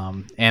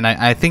 And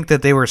I think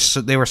that they were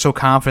so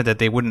confident that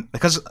they wouldn't,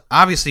 because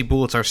obviously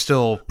bullets are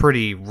still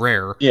pretty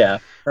rare. Yeah,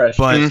 fresh.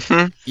 But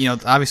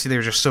obviously they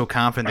were just so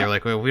confident. They were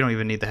like, well, we don't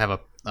even need to have a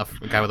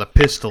guy with a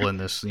pistol in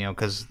this,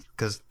 because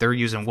they're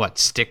using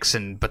sticks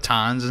and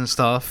batons and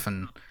stuff,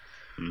 and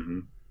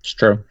It's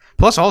true.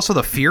 plus also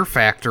the fear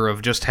factor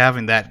of just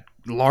having that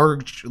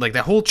large, like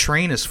that whole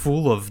train is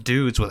full of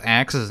dudes with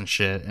axes and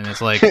shit, and it's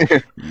like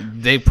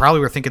they probably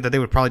were thinking that they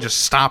would probably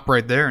just stop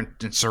right there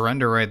and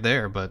surrender right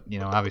there, but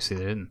obviously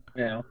they didn't.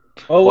 Yeah.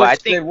 Well, Well, I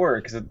they were,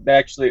 because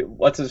actually,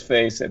 what's his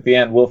face at the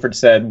end? Wilfred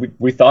said,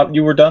 "We thought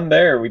you were done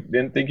there. We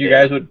didn't think you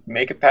guys would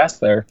make it past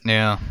there."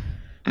 Yeah.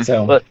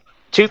 So, But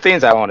two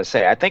things I want to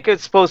say. I think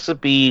it's supposed to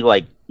be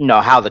like,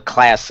 how the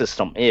class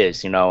system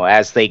is,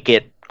 as they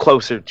get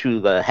closer to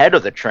the head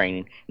of the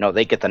train,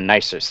 they get the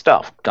nicer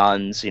stuff,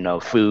 guns,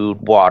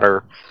 food,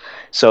 water.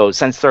 So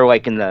since they're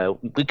like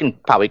we can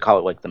probably call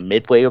it like the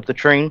midway of the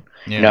train,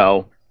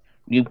 Yeah.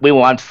 we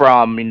went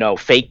from,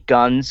 fake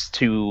guns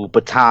to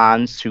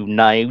batons to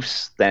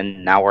knives,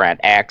 then now we're at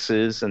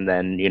axes, and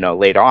then,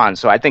 later on.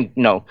 So I think,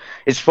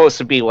 it's supposed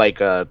to be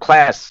like a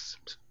class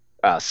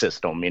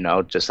system,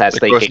 just as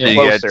they closer get you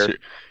closer,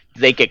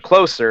 they get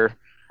closer,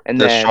 and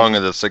the then stronger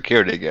the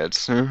security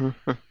gets.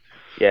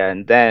 yeah,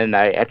 and then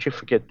I actually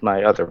forget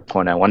my other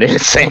point I wanted to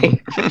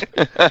say.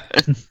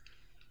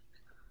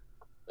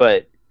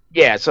 But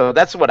yeah, so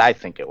that's what I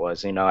think it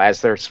was,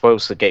 as they're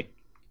supposed to get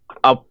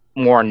up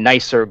more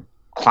nicer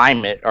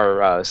climate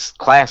or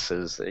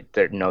classes,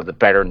 they're, the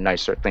better,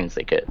 nicer things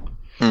they get.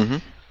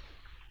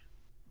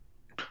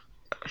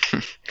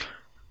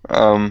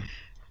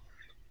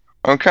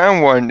 I'm kind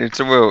of wondering, it's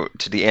a little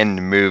to the end of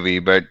the movie,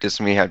 but it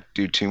doesn't mean have to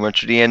do too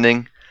much of the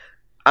ending.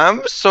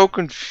 I'm so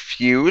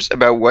confused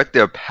about what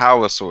their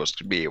power source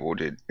could be able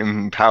to,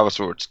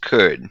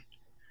 could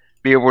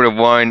be able to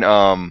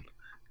run,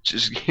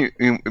 just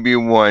be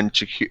one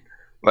jacuzzi,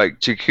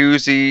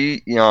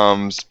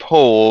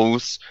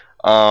 poles,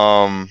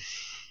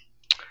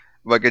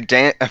 like a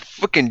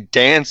freaking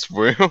dance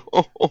room.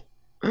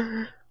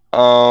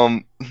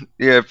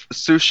 You have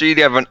sushi.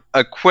 They have an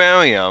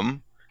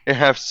aquarium. They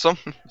have some,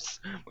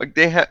 like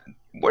they have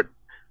what?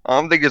 I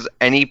don't think there's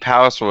any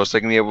power source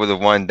that can be able to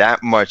run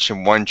that much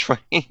in one train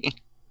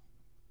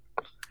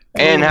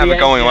and have it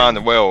going around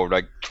the world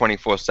like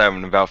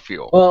 24/7 without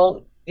fuel.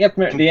 well, yep,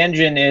 the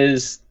engine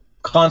is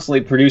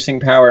constantly producing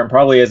power, and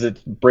probably as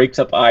it breaks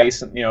up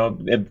ice,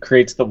 it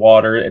creates the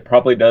water. It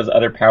probably does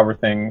other power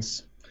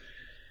things.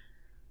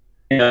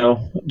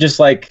 Just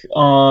like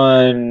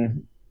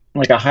on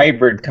like a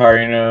hybrid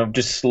car,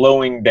 just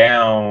slowing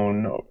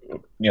down,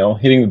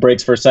 hitting the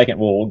brakes for a second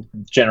will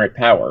generate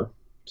power.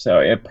 So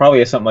it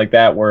probably is something like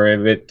that, where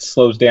if it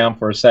slows down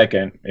for a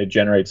second, it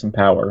generates some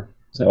power.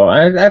 So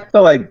I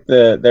feel like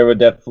there would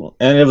definitely,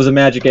 and it was a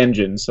magic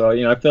engine, so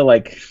I feel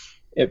like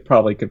it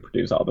probably could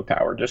produce all the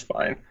power just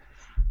fine.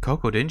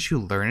 Coco, didn't you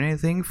learn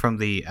anything from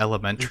the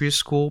elementary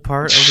school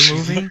part of the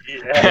movie?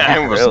 I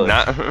was Really?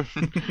 not.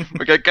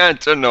 Like I kind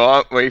of turned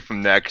away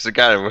from that because it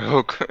got a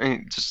little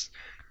cringy,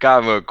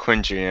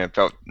 and I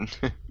felt.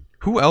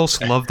 Who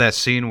else loved that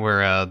scene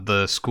where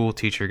the school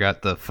teacher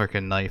got the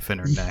freaking knife in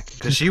her neck?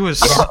 Because she was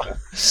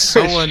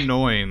so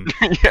annoying.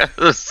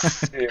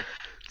 Yes.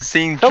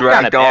 scene Felt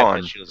kind of dragged bad on.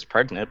 when she was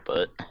pregnant,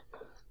 but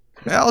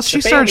Well, she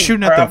The started baby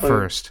shooting at them probably-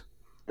 first.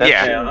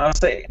 Yeah. I'll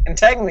say, and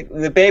technically,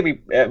 the baby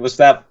it was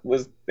that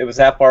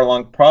far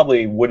along.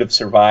 Probably would have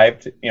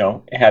survived.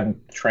 Had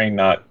the train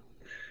not,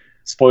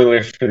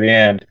 spoilers for the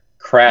end,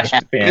 crashed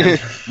at the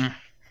end,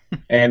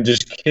 and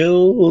just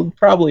killed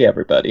probably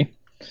everybody.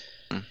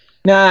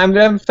 Nah,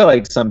 I feel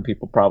like some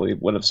people probably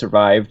would have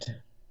survived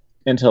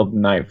until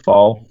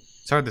nightfall.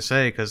 It's hard to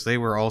say because they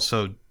were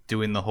also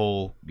doing the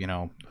whole,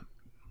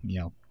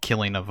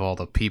 killing of all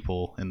the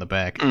people in the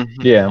back, Mhm.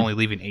 Yeah, only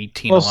leaving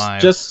 18 well, alive.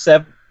 just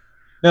 7.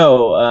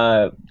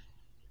 No,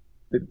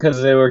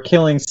 because they were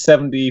killing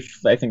 70,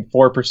 I think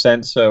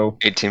 4%. So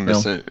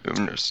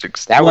 18%,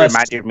 6. that Plus-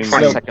 reminded me of so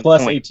my second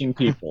plus point. 18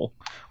 people.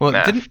 Well,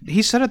 Math. didn't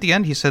he said at the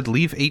end? He said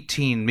leave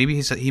 18.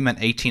 Maybe he meant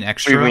 18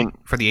 extra You mean-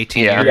 for the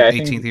 18th Yeah. year. I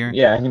 18th think, year.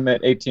 yeah, he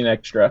meant 18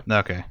 extra.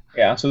 Okay.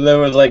 Yeah, so there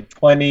was like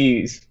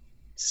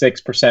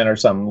 26% or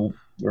something,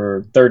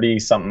 or 30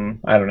 something.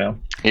 I don't know.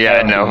 Yeah, I I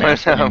don't know. do I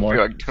math feel anymore.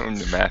 like doing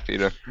the math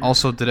either.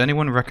 Also, did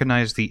anyone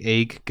recognize the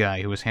egg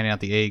guy who was handing out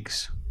the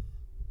eggs?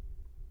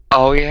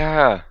 Oh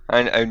yeah,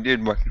 I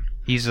did.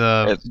 He's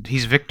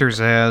Victor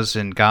Zsasz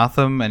in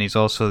Gotham, and he's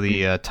also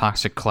the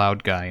Toxic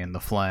Cloud guy in The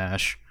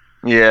Flash.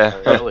 Yeah.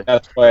 Really?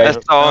 That's why I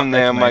saw him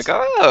there. I'm like,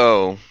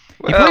 oh.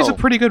 He plays a Well.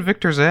 pretty good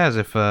Victor Zsasz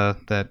if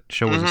that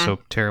show wasn't Mhm. so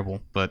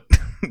terrible. But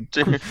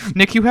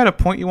Nick, you had a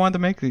point you wanted to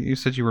make. You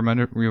said you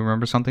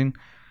remember something.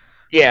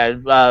 Yeah,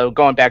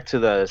 going back to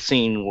the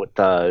scene with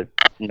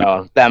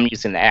them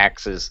using the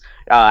axes.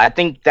 I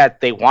think that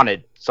they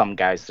wanted some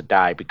guys to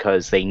die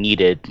because they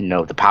needed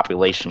the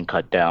population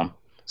cut down.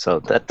 So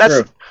that's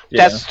True.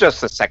 Yeah. that's just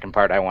the second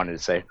part I wanted to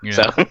say. Yeah.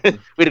 So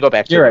we to go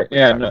back to You're right.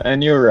 Yeah, no,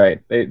 and you're right.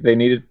 They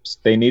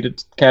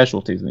needed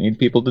casualties. They need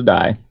people to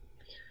die.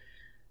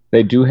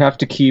 They do have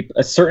to keep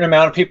a certain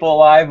amount of people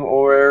alive,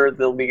 or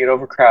they'll get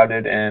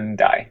overcrowded and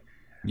die.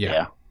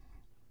 Yeah.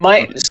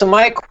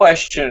 My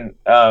question,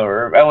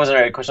 or that wasn't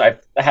really a question.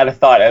 I had a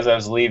thought as I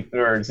was leaving,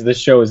 or as this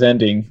show was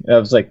ending. I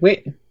was like,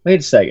 wait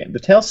a second. The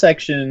tail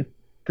section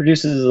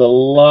produces a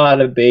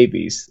lot of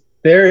babies.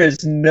 There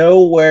is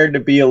nowhere to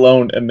be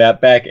alone in that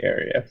back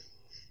area.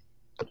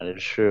 That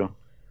is true.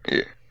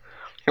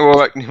 Well,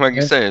 like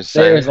you said,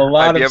 There's a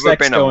lot have you of ever sex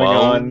been going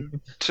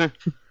alone? on.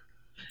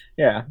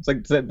 Yeah, it's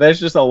like there's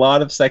just a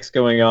lot of sex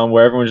going on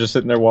where everyone's just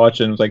sitting there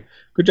watching. It's like,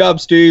 good job,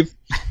 Steve.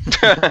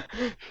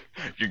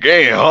 You're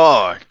getting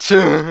hard.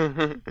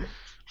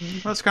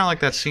 Well, it's kind of like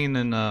that scene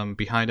in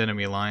Behind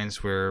Enemy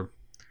Lines where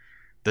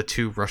the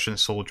two Russian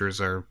soldiers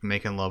are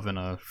making love in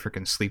a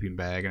freaking sleeping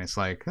bag, and it's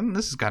like,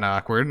 this is kind of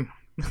awkward.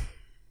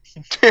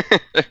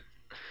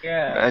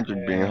 Yeah.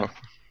 Imagine being off.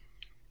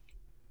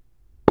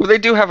 Well, they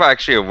do have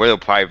actually a real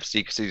privacy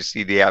because you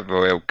see they have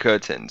real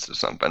curtains or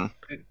something.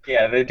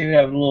 Yeah, they do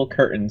have little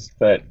curtains,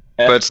 but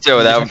But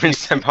still, that would be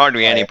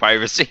hardly any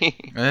privacy.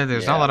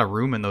 There's not a lot of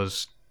room in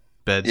those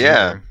beds.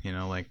 Yeah.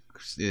 either, like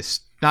it's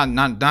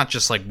not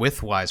just like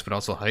width wise, but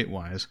also height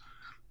wise.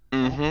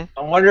 Mm-hmm.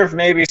 I wonder if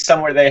maybe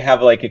somewhere they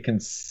have like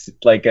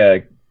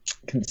a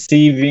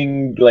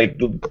conceiving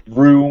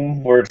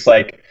room where it's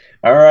like,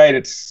 all right,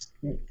 it's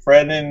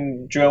Fred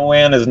and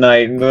Joanna's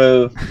night in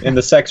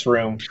the sex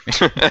room.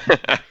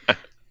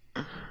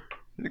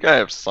 You gotta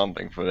have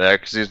something for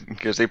that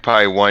because they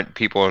probably want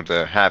people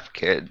to have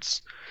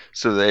kids,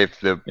 so that if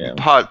the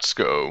pots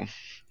go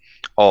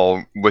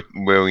all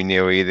willy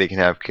nilly, they can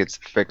have kids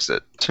to fix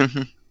it.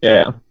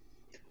 Yeah.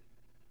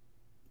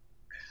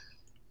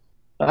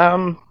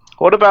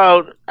 What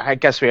about? I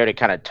guess we already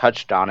kind of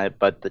touched on it,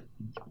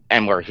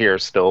 and we're here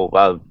still.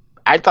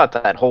 I thought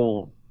that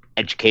whole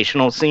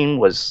educational scene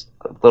was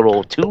a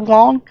little too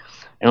long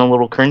and a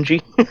little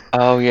cringy.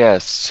 Oh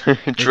yes,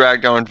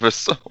 dragged on for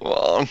so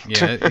long.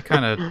 Yeah, it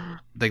kind of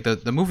like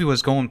the movie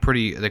was going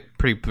pretty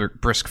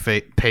brisk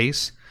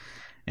pace,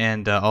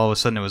 and all of a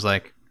sudden it was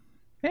like,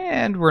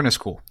 and we're in a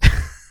school.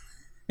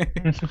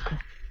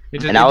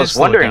 And I was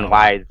wondering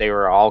why they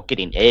were all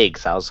getting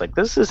eggs. I was like,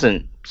 this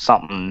isn't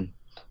something.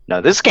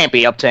 No, this can't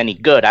be up to any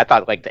good. I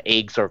thought like the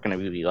eggs are going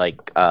to be like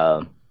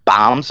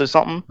bombs or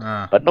something,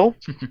 but no,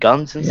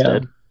 guns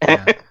instead.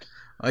 Yeah.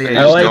 Oh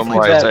yeah, I like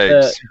normalize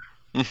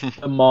that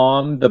the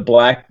mom, the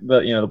black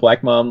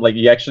mom, like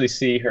you actually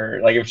see her,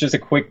 like it was just a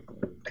quick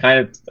kind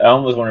of. I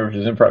almost wonder if it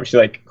was improv. She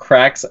like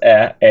cracks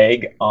an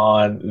egg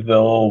on the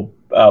little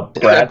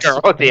brat's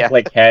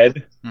like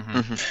head.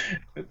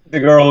 Mm-hmm. The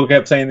girl who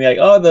kept saying like,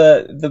 "Oh,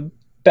 the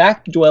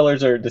back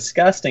dwellers are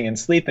disgusting and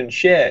sleep in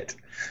shit."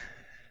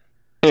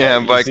 Yeah,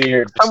 You like see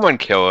her just- someone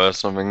kill her or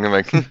something.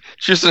 Like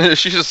she's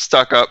just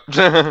stuck up.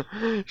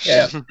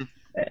 Yeah.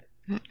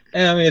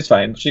 I mean, it's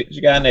fine. She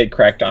got an egg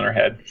cracked on her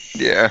head.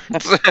 Yeah.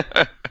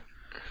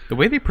 The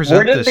way they present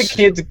Where did this, the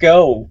kids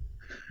go?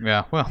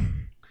 yeah, well,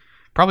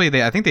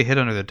 probably I think they hid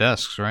under the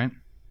desks, right?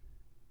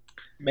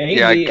 Maybe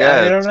Yeah, I I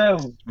guess. don't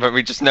know. But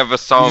we just never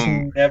saw Just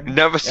him. never-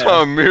 Never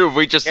saw him move.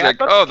 We just Yeah, I like,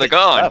 thought oh, the they're kids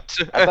gone.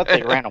 left. I thought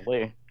they ran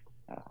away.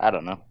 I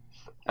don't know.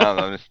 I don't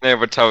know. They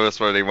never told us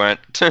where they went.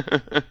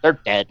 They're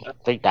dead.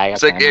 They die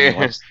It's at like, the end yeah,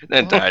 anyways.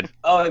 they died.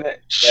 Oh,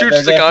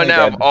 Shoots the gun definitely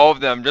out of dead. all of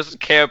them. Doesn't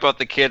care about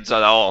the kids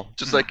at all.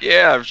 Just like,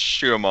 yeah,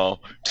 shoot them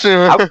all.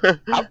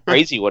 How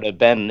crazy would it have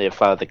been if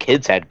the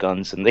kids had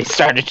guns and they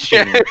started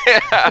shooting?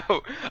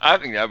 I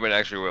think that would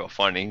actually be real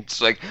funny.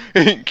 It's like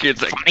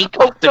kids like Funny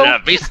Coco.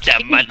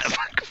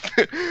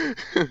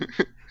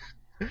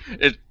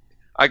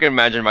 I can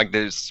imagine like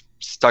this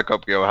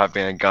stuck-up girl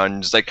having a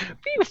gun, just like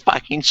you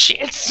fucking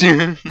shits.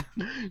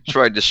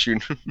 Tried to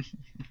shoot.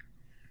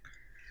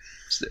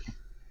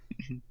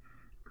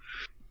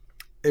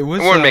 It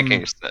was It wouldn't make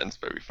any sense,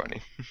 but it'd be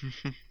funny.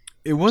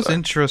 It was Sorry.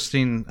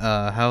 interesting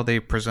how they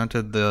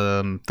presented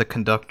the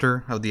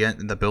conductor of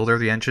the builder of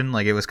the engine.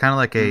 Like it was kind of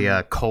like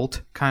a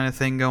cult kind of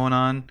thing going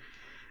on,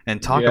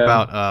 and talk Yeah.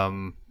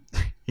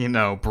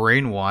 about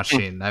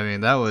brainwashing. I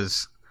mean that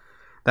was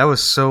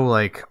so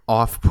like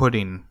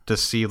off-putting to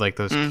see like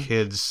those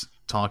kids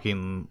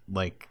talking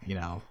like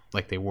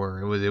like they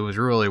were. It was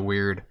really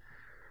weird,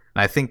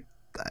 and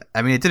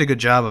I mean it did a good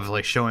job of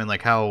like showing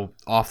like how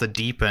off the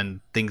deep end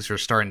things were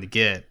starting to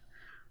get.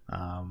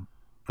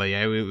 But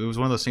yeah, it was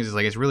one of those things. It's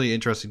like it's really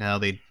interesting how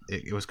it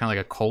was kind of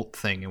like a cult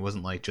thing. It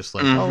wasn't like just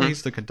like oh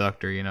he's the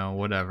conductor,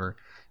 whatever.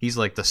 He's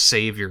like the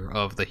savior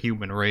of the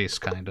human race,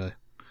 kind of.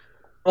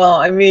 Well,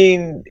 I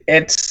mean,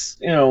 it's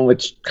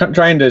it's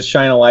trying to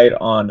shine a light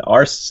on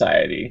our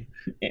society,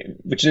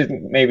 which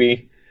isn't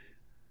maybe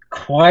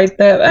quite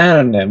that. I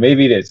don't know.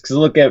 Maybe it is because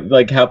look at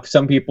like how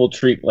some people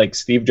treat like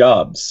Steve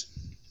Jobs.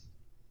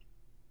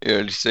 Yeah,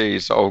 you say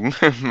he's all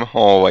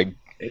like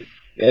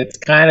It's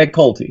kind of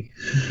culty.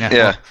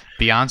 yeah.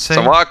 Beyonce. It's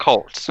a lot of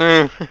cults.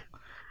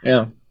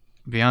 Yeah.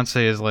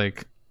 Beyonce is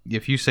like,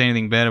 if you say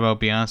anything bad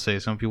about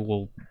Beyonce, some people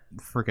will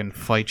freaking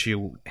fight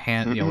you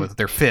with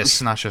their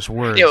fists, not just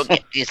words. You'll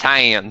get these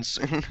hands.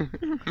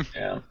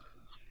 Yeah.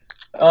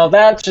 Oh,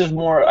 that's just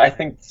more, I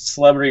think,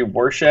 celebrity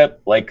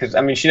worship. Like, because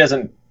I mean, she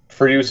doesn't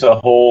produce a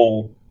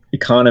whole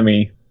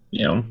economy.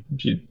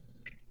 She's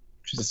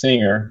a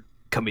singer.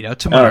 Coming out I don't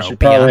tomorrow, know, she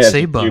probably has a Beyonce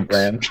few Bucks.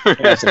 brands.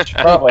 Yeah, so she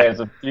probably has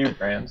a few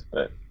brands,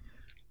 but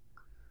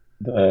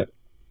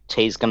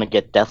Tay's gonna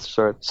get death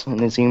threats in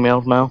his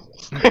email now.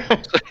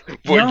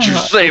 What'd you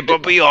say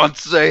about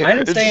Beyonce? I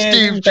didn't It's say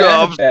anything Steve bad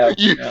Jobs. about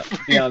You-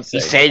 Beyonce. He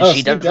said Oh,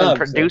 she Steve doesn't Jobs,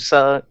 produce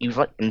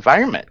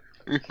environment.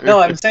 No,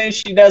 I'm saying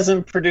she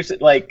doesn't produce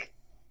it like.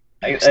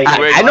 I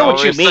Wait, know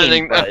what you we're mean,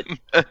 sending but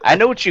them. I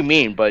know what you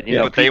mean, but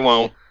Yeah, but they people-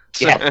 won't.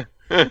 Yeah.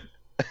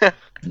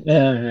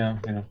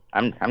 Yeah.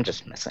 I'm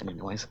just messing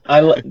anyways.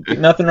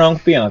 Nothing wrong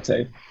with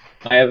Beyonce.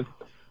 I have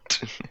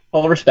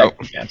full respect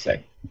for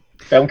Beyonce.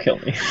 Don't kill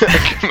me.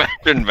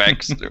 Imagine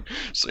Vex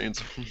saying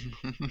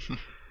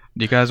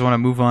Do you guys want to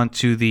move on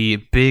to the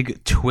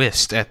big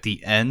twist at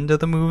the end of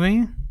the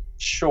movie?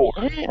 Sure.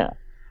 Yeah.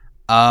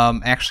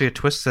 Actually, a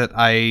twist that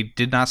I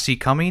did not see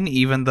coming,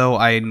 even though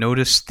I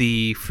noticed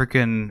the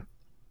freaking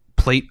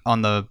plate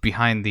on the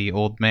behind the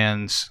old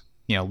man's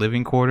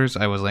living quarters.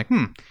 I was like,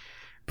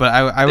 But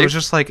I was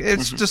just like,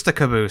 it's just a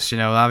caboose,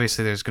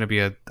 Obviously, there's going to be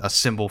a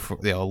symbol for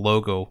a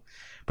logo,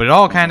 but it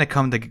all kind of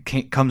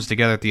comes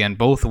together at the end,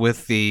 both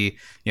with the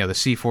the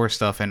C4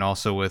 stuff and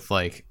also with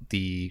like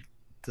the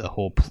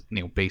whole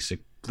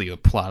basically a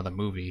plot of the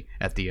movie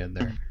at the end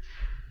there.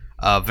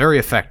 Very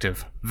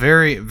effective,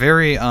 very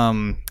very.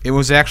 It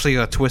was actually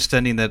a twist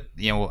ending that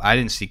I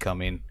didn't see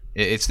coming.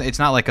 It's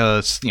not like a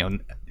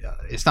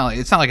it's not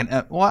like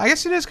an well, I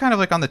guess it is kind of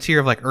like on the tier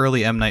of like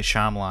early M. Night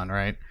Shyamalan,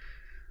 right?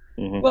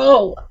 Mhm.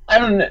 Well, I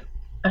don't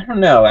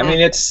know. I mean,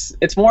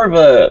 it's more of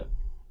a.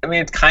 I mean,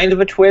 it's kind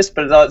of a twist,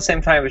 but at the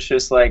same time, it's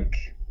just like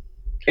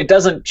it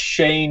doesn't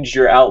change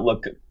your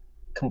outlook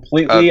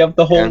completely of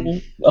the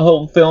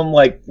whole film.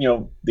 Like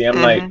the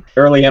M Night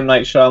early M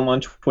Night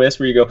Shyamalan twist,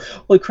 where you go,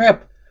 "Holy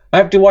crap! I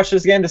have to watch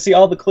this again to see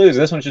all the clues."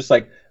 This one's just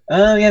like,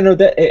 oh yeah, no,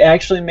 that it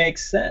actually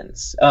makes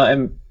sense.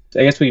 And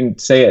I guess we can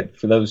say it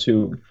for those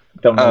who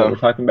don't know what we're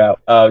talking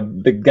about.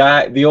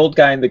 The old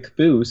guy in the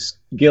caboose,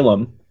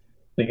 Gillum.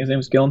 I think his name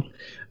was Gillum,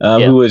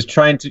 who was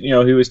trying to,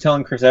 he was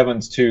telling Chris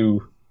Evans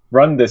to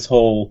run this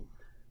whole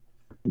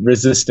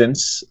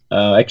resistance.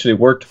 Actually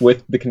worked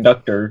with the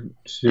conductor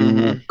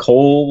to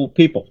coal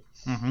people.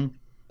 Mm-hmm.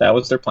 That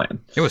was their plan.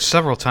 It was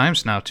several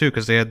times now too,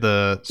 because they had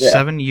the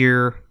 7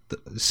 year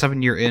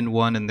in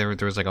one, and there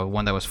was like a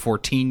one that was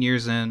 14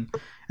 years in,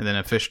 and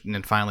then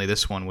finally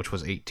this one, which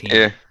was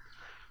 18.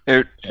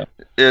 Yeah,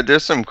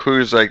 there's some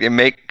clues like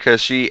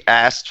because she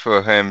asked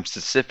for him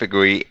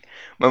specifically.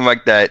 When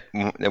like that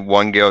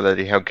one girl that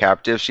he held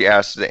captive, she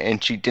asked,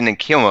 and she didn't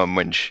kill him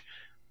when she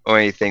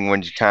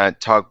kind of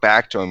talked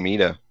back to him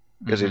either,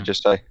 because it's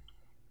just like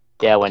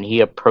when he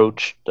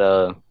approached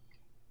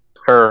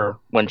her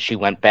when she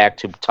went back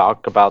to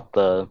talk about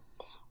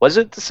was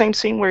it the same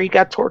scene where he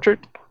got tortured?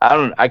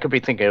 I could be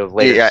thinking of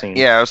later scene.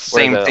 Yeah, it was the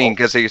same thing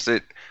because he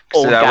said,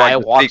 old guy I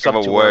want to walks speak of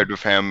up a to word her.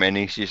 with him, and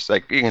he's just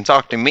like, you can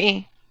talk to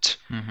me.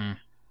 Mm-hmm.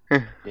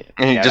 And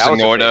he Yeah, just that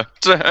was a ignored her.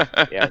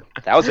 Yeah,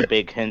 that was a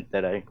big hint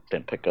that I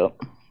didn't pick up.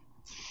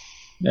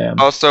 Yeah.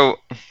 Also,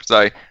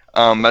 sorry,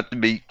 at the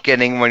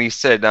beginning when he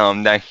said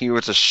that he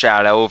was a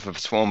shadow of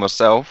his former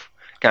self,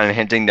 kind of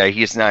hinting that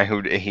he's not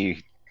who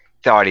he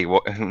thought he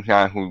was,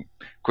 not who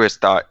Chris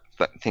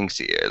thinks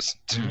he is.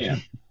 Yeah.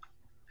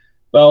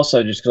 But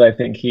also, just because I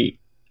think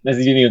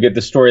you get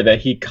the story that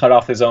he cut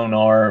off his own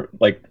arm,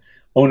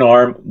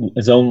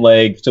 his own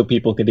leg, so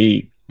people could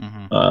eat.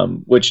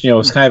 Which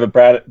is kind of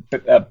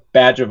a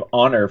badge of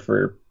honor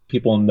for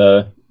people in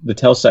the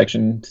tell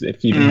section.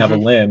 If you didn't have a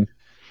limb,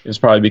 it was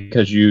probably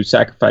because you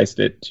sacrificed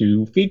it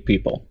to feed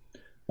people.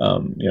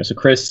 So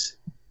Chris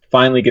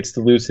finally gets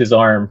to lose his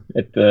arm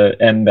at the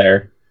end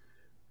there,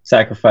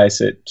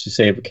 sacrifice it to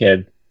save a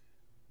kid.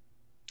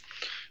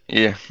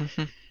 Yeah.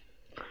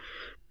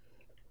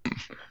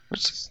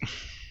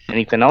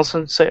 Anything else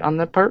to say on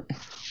that part?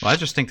 Well, I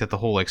just think that the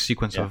whole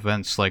sequence of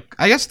events, I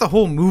guess the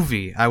whole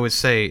movie, I would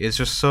say, is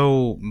just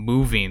so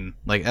moving.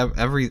 Like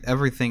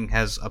everything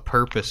has a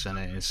purpose in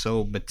it. It's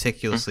so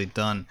meticulously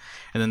done.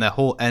 And then that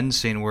whole end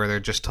scene where they're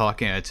just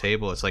talking at a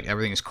table, it's like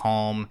everything's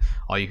calm.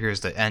 All you hear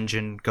is the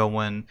engine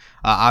going.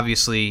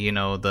 Obviously,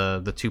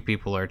 the two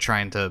people are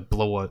trying to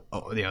blow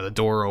the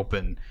door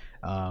open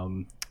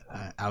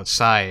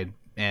outside,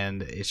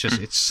 and it's just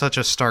it's such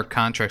a stark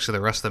contrast to the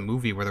rest of the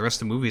movie, where the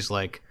rest of the movie's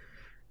like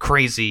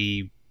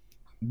crazy.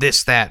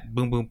 This, that,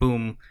 boom, boom,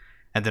 boom.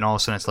 And then all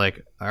of a sudden it's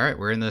like, all right,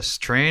 we're in this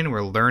train.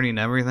 We're learning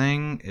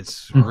everything.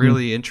 It's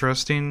really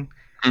interesting.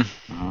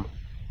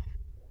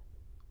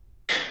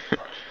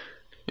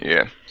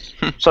 Yeah.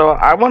 So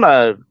I want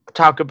to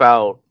talk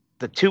about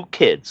the two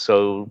kids.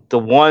 So the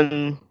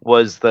one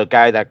was the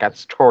guy that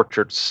got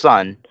tortured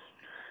son.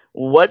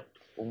 What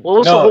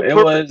was the whole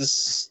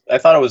purpose? I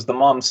thought it was the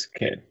mom's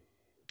kid.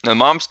 The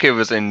mom's kid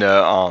was in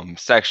the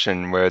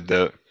section where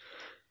the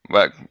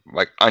like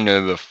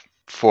under the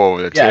floor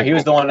of the table. He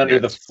was the one under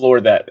the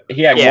floor that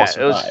he had more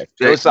survived.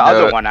 It was the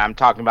other one I'm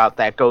talking about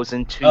that goes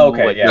into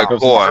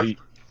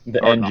the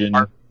engine.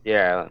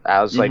 Yeah,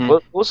 I was like,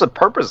 what was the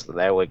purpose of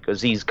that? Like,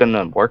 is he's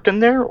gonna work in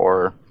there,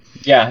 or?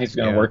 Yeah, he's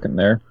gonna work in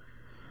there.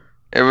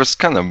 It was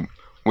kind of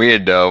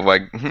weird though.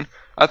 Like,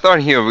 I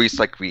thought he would at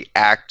least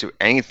react to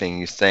anything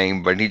he's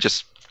saying, but he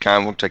just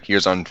kind of looked like he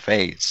was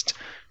unfazed.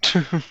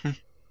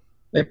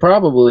 They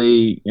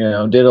probably,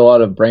 did a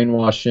lot of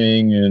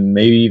brainwashing and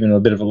maybe even a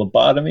bit of a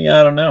lobotomy.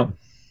 I don't know.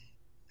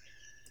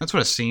 That's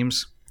what it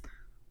seems.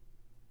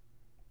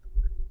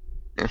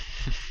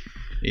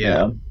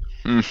 Yeah.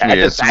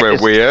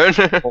 It's weird.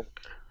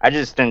 I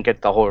just didn't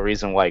get the whole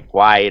reason,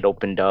 why it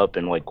opened up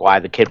and, why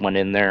the kid went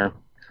in there.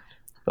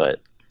 But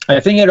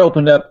I think it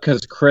opened up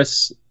because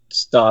Chris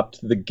stopped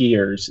the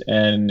gears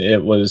and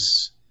it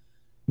was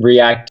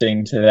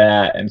reacting to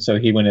that. And so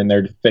he went in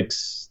there to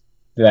fix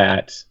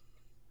that.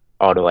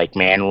 Oh, to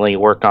manually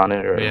work on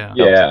it, or yeah.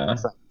 I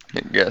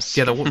guess.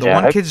 Yeah, the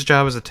one kid's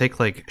job is to take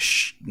I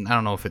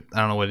don't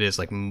know what it is,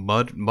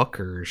 muck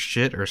or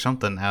shit or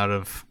something out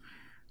of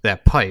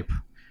that pipe.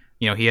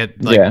 He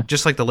had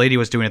just like the lady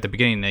was doing at the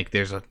beginning.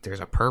 There's a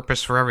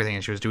purpose for everything,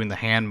 and she was doing the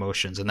hand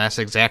motions, and that's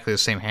exactly the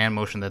same hand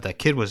motion that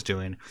kid was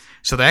doing.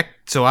 So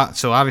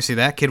obviously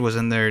that kid was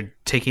in there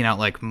taking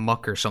out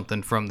muck or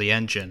something from the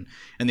engine,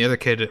 and the other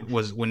kid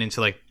went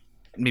into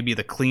maybe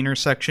the cleaner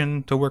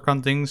section to work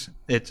on things.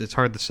 It's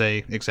hard to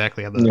say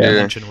exactly how the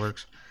engine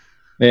works.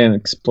 They didn't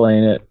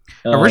explain it.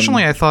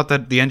 Originally, I thought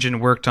that the engine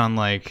worked on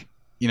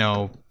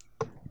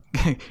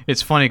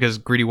it's funny because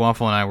Greedy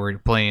Waffle and I were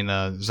playing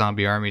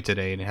Zombie Army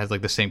today, and it has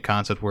the same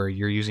concept where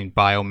you're using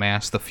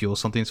biomass to fuel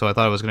something. So I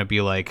thought it was going to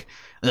be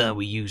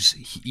we use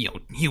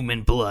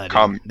human blood.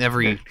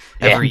 Every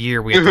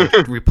year we have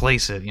to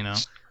replace it.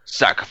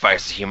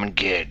 Sacrifice a human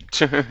kid.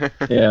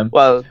 Yeah.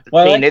 Well,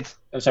 I'm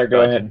sorry.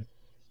 Go ahead.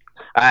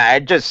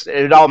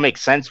 It all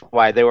makes sense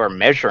why they were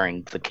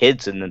measuring the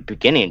kids in the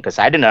beginning, because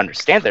I didn't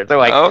understand that. They're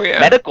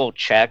medical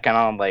check, and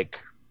I'm like,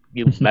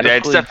 you medically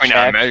it's definitely check?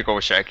 not a medical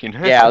check.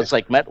 Yeah, I was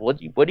like,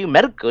 what are you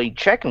medically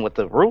checking with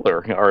the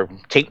ruler or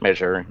tape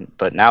measure?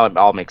 But now it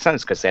all makes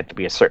sense because they have to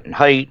be a certain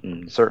height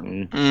and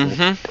certain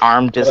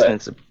arm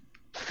distance,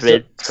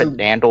 fit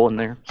handle in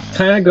there.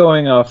 Kind of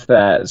going off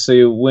that.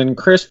 So when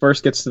Chris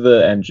first gets to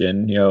the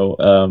engine,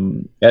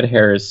 Ed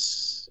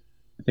Harris,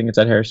 I think it's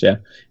Ed Harris, yeah,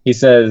 he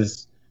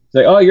says, he's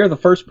like, oh, you're the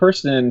first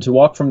person to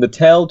walk from the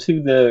tail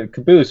to the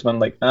caboose. And I'm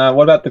like,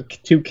 what about the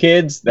two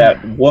kids,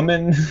 that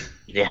woman?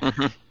 Yeah.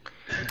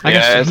 I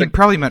guess he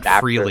probably meant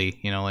freely,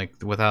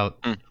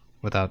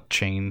 without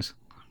chains.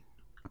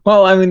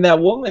 Well, I mean,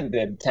 that woman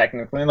did,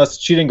 technically, unless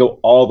she didn't go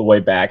all the way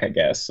back, I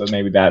guess. So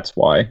maybe that's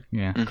why.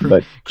 Yeah.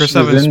 But Chris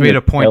Evans made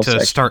a point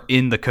to start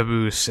in the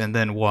caboose and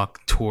then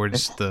walk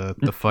towards the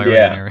firing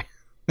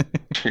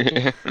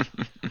area.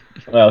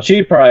 Well,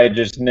 she'd probably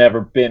just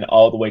never been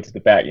all the way to the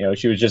back.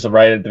 She was just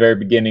right at the very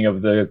beginning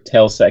of the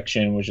tail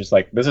section, was just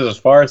like, this is as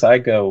far as I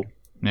go.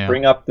 Yeah.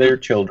 Bring up their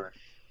children.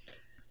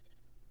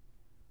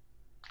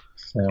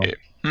 So.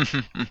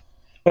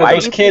 But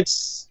those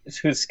kids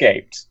who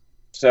escaped,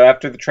 so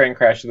after the train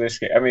crash, they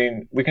escaped. I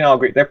mean, we can all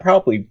agree they're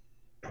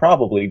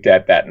probably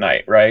dead that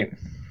night, right?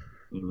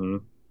 Mm-hmm.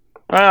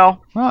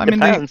 Well, I mean,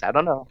 depends. I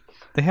don't know.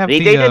 They have they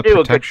did do a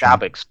good protection.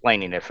 job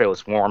explaining if it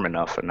was warm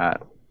enough or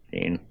not. I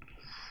mean,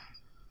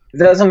 It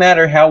doesn't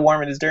matter how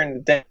warm it is during the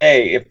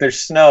day. If there's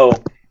snow,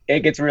 it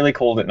gets really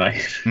cold at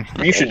night.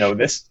 You should know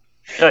this.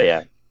 Oh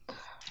yeah.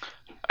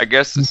 I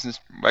guess this is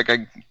like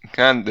I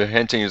kind of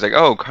hinting is like,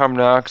 oh, carbon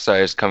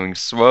dioxide is coming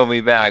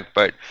slowly back,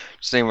 but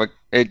saying like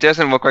it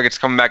doesn't look like it's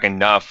coming back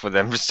enough for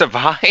them to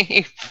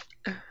survive.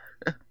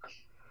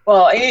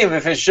 Well, even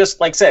if it's just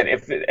like I said,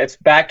 if it's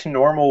back to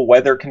normal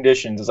weather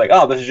conditions, it's like,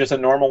 oh, this is just a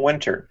normal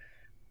winter.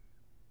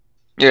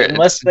 Yeah,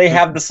 Unless they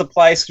have the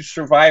supplies to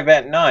survive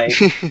at night,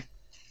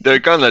 they're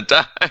gonna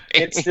die.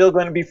 it's still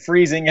going to be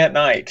freezing at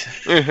night.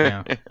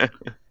 Yeah.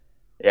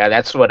 Yeah,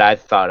 that's what I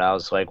thought. I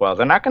was like, well,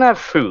 they're not gonna have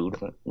food.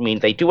 I mean,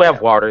 they do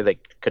have water. They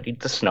could eat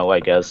the snow, I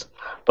guess.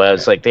 But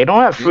it's like they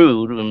don't have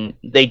food. And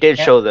they did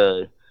show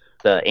the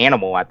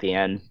animal at the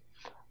end,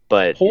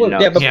 but Polar, you know,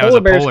 yeah, but Yeah, it was polar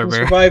a bears polar can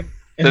bear. survive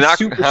in They're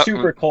not-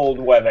 super cold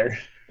weather.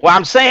 well,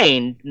 I'm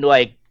saying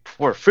like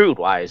for food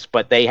wise,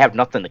 but they have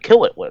nothing to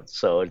kill it with.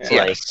 So it's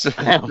Yes.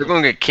 like They're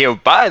gonna get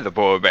killed by the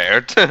polar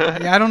bear.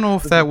 Yeah, I don't know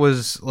if that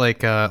was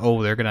like,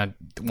 oh, they're gonna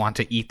want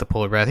to eat the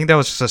polar bear. I think that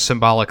was just a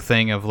symbolic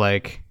thing of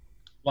like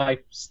Life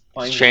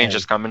finds Change a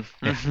is coming.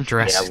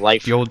 Jurassic, Yeah,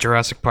 life- the old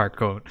Jurassic Park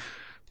quote.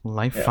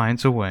 Life Yeah.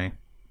 finds a way.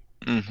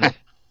 Mhm.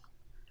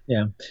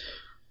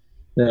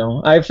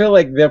 No, I feel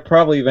like they'll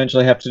probably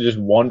eventually have to just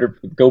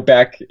go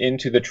back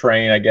into the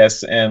train, I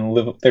guess, and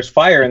live. There's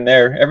fire in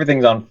there.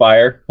 Everything's on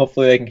fire.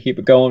 Hopefully, they can keep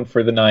it going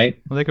for the night.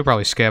 Well, they could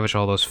probably scavenge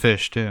all those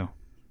fish too.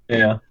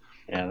 Yeah.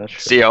 yeah, that's true.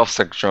 CL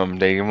syndrome.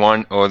 They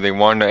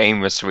wander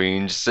aimlessly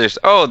and just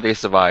oh, they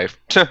survived.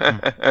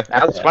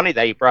 That was funny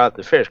that you brought up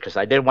the fish because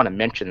I did want to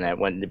mention that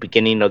when the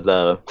beginning of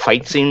the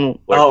fight scene,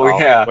 where,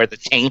 yeah. where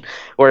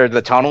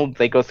the tunnel,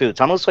 they go through the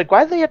tunnel. It's like,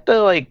 why do they have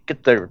to like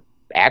get their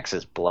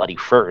axes bloody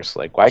first?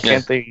 Like, why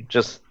can't they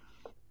just,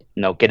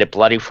 get it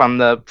bloody from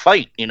the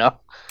fight? Yeah.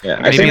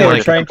 I Maybe think they were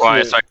like- trying Why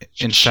to. it's like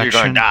you're Infection.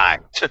 gonna die.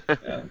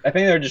 I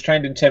think they were just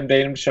trying to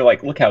intimidate him to show,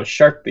 like, look how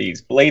sharp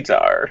these blades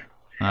are.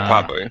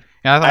 Probably.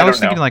 Yeah, I I was don't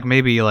thinking know. like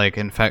maybe like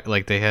infect,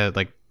 like they had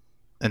like,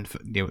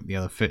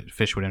 the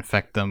fish would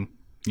infect them.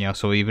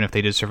 So even if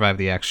they did survive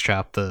the axe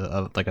chop,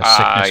 like a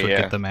sickness would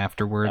yeah. get them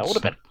afterwards. That would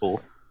have been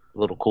cool,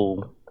 little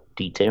cool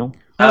detail.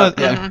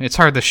 Yeah, it's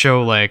hard to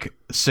show like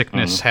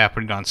sickness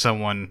happening on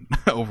someone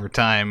over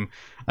time,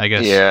 I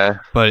guess. Yeah.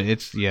 But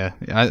it's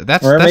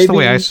that's Or the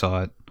way maybe- I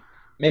saw it.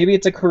 Maybe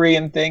it's a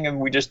Korean thing and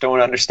we just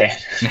don't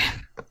understand.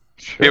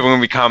 People gonna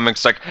be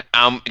comments like,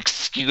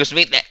 excuse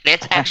me,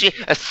 that's actually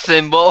a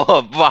symbol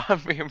of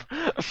you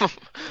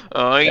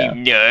Yeah.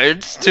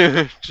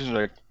 nerds. Just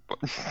like,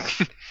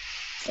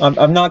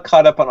 I'm not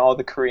caught up on all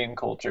the Korean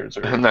cultures.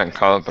 Or, I'm not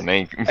caught up on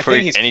any, I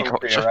think he's any from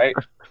culture. Korea, right?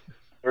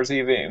 Or is he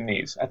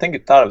Vietnamese? I think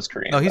it thought it was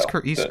Korean. No, he's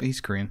though. he's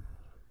Korean.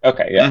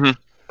 Okay, yeah. Mhm.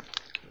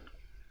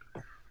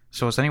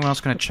 So is anyone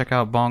else going to check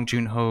out Bong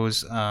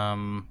Joon-ho's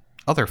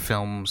other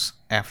films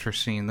after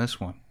seeing this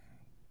one?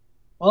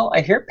 Well,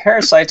 I hear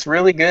Parasite's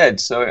really good,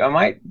 so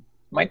I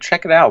might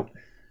check it out.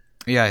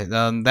 Yeah,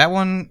 that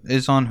one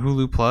is on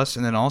Hulu Plus,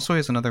 and then also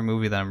is another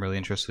movie that I'm really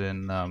interested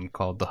in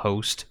called The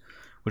Host,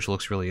 which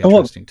looks really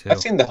interesting too.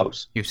 I've seen The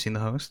Host. You've seen The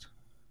Host?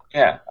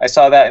 Yeah, I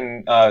saw that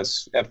in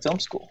at film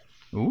school.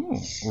 Ooh,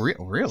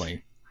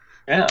 really?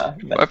 Yeah,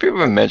 Why people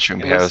have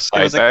mentioned It was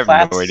Parasite? a I have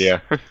class- no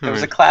idea. there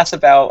was a class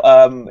about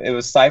it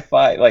was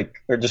sci-fi, like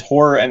or just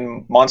horror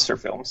and monster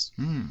films.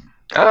 Hmm.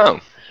 Oh.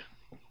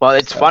 Well,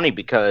 it's funny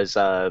because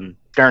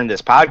during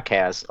this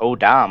podcast,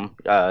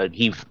 Odom,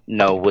 he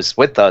was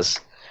with us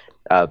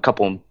a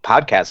couple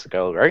podcasts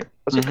ago, right?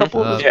 Was it a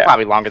couple? Yeah.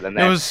 Probably longer than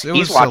that. It was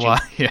He's a watching.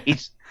 lot. Yeah.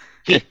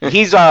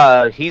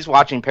 He's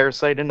watching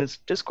Parasite in his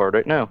Discord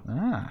right now.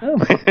 Ah.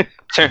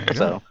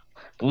 So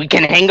we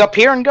can hang up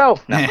here and go.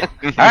 No. All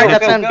right,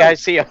 that's Go, it, go.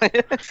 guys. See ya.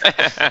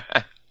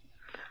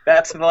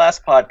 That's the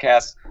last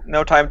podcast.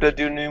 No time to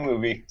do new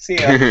movie. See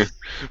ya.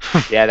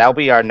 Yeah, that'll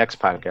be our next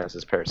podcast.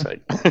 Is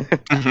Parasite.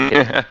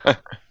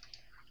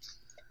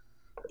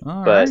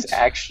 All But- right. It's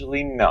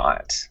actually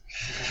not.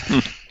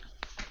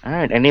 All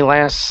right. Any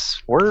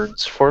last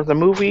words for the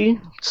movie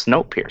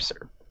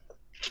Snowpiercer?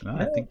 No,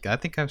 I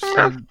think I've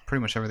said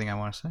pretty much everything I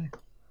want to say.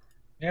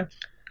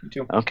 Me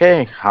too.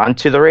 Okay, on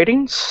to the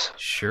ratings.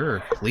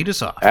 Sure, lead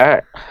us off. All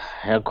right.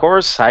 And of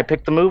course, I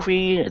picked the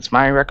movie. It's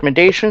my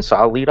recommendation, so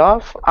I'll lead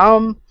off.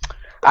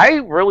 I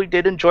really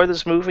did enjoy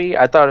this movie.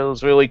 I thought it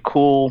was really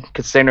cool,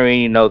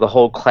 considering the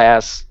whole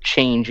class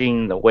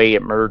changing, the way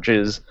it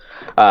merges.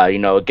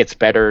 It gets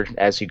better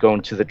as you go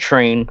into the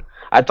train.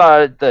 I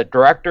thought the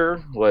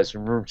director was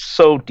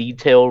so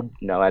detailed,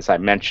 as I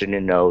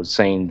mentioned,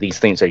 saying these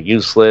things are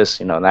useless,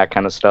 that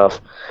kind of stuff.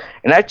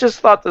 And I just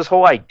thought this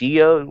whole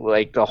idea,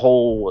 like the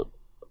whole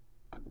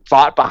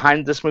thought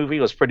behind this movie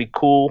was pretty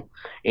cool.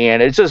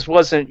 And it just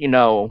wasn't,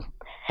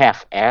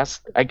 half-assed,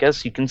 I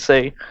guess you can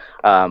say,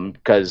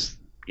 because,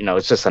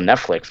 it's just a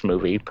Netflix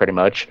movie pretty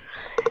much.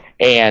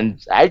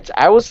 And I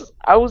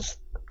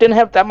didn't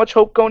have that much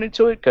hope going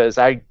into it because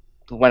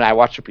when I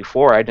watched it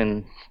before, I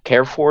didn't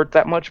care for it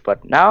that much,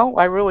 but now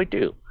I really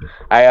do.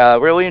 I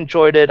really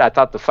enjoyed it. I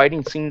thought the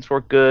fighting scenes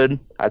were good.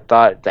 I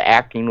thought the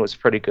acting was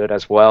pretty good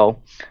as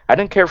well. I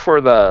didn't care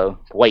for the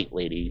white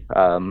lady,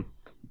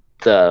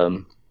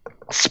 the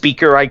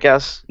speaker, I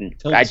guess.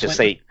 I just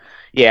say,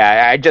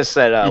 yeah, I just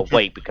said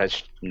white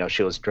because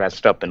she was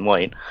dressed up in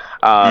white.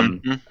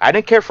 I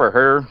didn't care for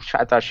her.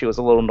 I thought she was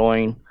a little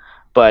annoying.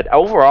 But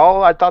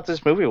overall, I thought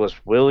this movie was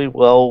really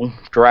well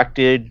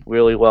directed,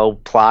 really well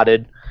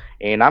plotted,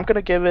 and I'm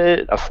gonna give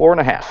it a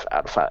 4.5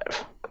 out of 5.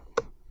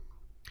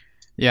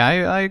 Yeah,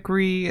 I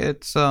agree.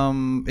 It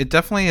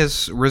definitely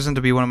has risen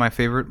to be one of my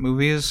favorite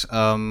movies.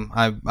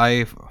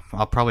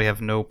 I'll probably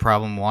have no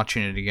problem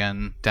watching it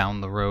again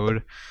down the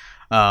road.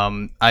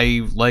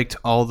 I liked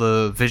all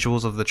the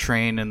visuals of the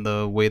train and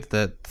the way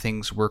that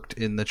things worked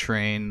in the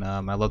train.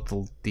 I loved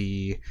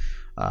the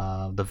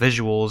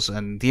visuals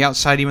and the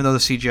outside, even though the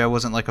CGI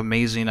wasn't like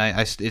amazing.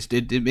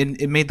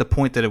 It made the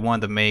point that it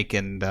wanted to make,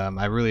 and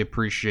I really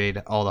appreciate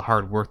all the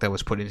hard work that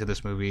was put into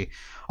this movie.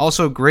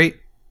 Also,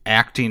 great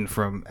acting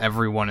from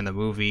everyone in the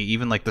movie,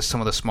 even like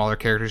some of the smaller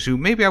characters who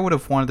maybe I would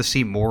have wanted to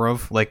see more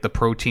of, like the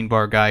protein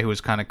bar guy who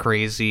was kind of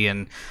crazy,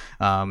 and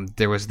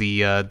there was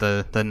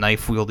the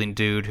knife wielding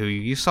dude who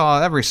you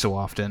saw every so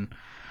often.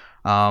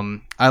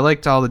 I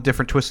liked all the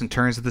different twists and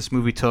turns that this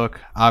movie took.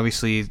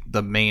 Obviously,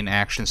 the main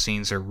action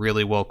scenes are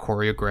really well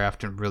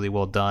choreographed and really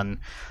well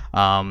done.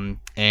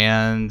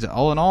 And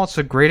all in all, it's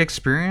a great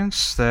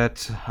experience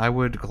that I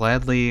would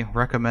gladly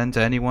recommend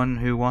to anyone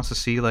who wants to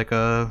see like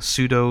a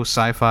pseudo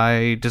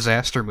sci-fi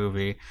disaster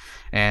movie.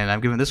 And I'm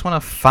giving this one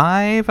a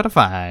 5 out of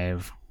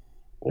 5.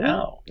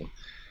 Wow.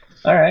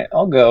 All right,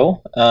 I'll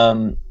go.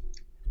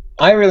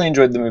 I really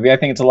enjoyed the movie. I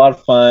think it's a lot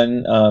of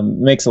fun.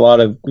 Makes a lot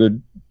of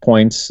good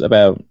points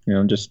about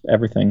just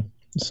everything,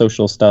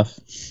 social stuff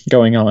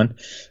going on,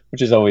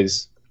 which is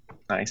always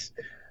nice.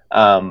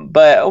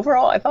 But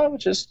overall, I thought it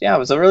was it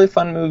was a really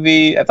fun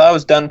movie. I thought it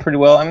was done pretty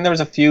well. I mean, there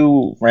was a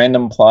few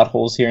random plot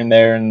holes here and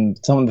there, and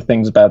some of the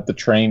things about the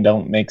train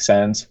don't make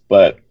sense.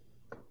 But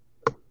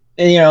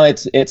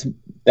it's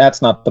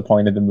that's not the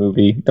point of the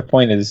movie. The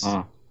point is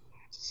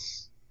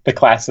the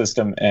class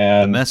system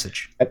and the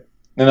message.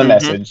 And the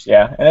message,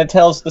 yeah, and it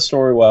tells the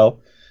story well.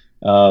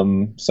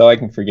 So I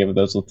can forgive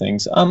those little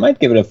things. I'd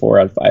give it a 4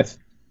 out of 5.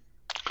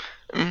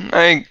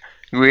 I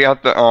agree.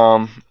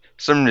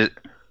 Some of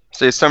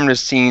the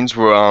scenes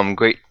were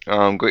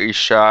greatly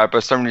shot,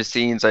 but some of the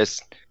scenes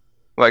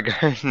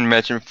like I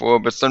mentioned before,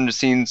 but some of the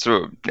scenes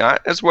were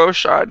not as well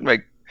shot.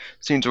 Like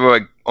scenes were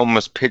like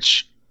almost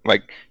pitch,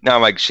 like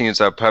not like scenes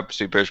that are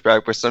purposely pitch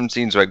black, but some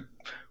scenes were like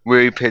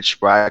really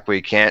pitch black where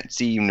you can't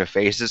see even the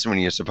faces when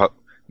you're supposed.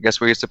 I guess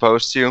where you're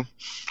supposed to.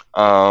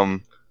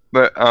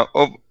 But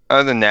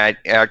other than that,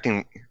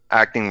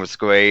 acting was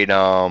great.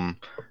 And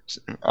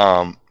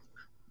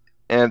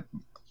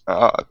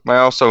my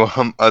also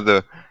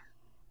other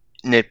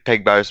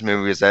nitpick about this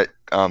movie is that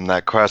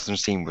that costume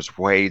scene was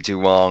way too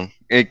long.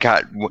 It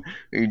got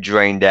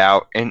drained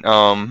out, and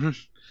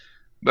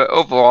but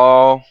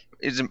overall,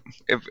 it's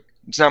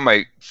not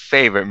my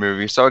favorite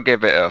movie, so I'll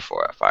give it a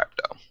 4 out of 5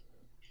 though.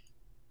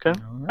 Okay.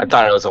 I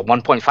thought it was a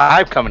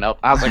 1.5 coming up.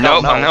 I was like,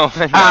 no.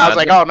 I was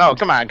like, oh no,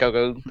 come on,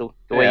 Coco.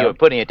 The way you were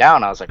putting it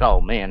down, I was like,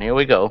 oh man, here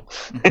we go.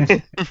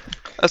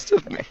 That's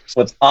just me. So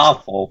it's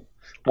awful.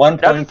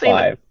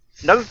 1.5.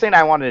 Another thing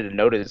I wanted to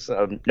notice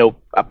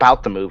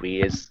about the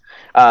movie is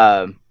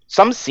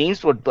some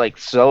scenes would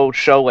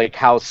show like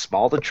how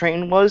small the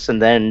train was, and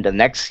then the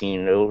next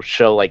scene it will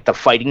show like the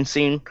fighting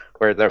scene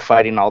where they're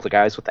fighting all the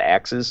guys with the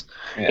axes,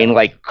 and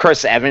like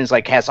Chris Evans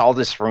has all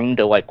this room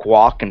to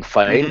walk and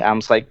fight. I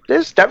was like,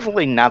 there's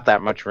definitely not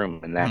that much room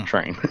in that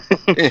train.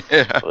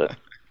 But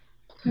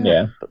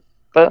again,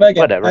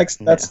 whatever.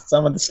 That's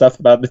some of the stuff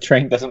about the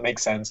train doesn't make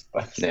sense,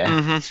 but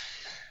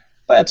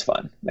but it's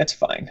fun. It's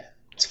fine.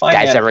 It's fine.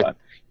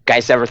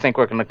 Guys ever think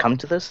we're gonna come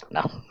to this?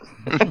 No.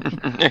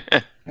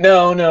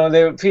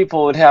 No.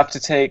 People would have to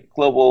take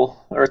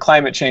global or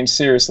climate change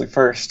seriously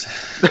first.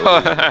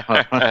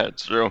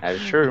 That's true. That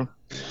is true.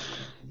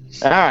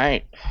 All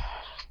right,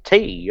 T,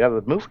 you have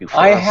a movie for us.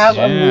 I have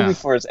a movie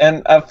for us,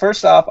 and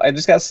first off, I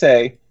just gotta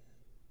say,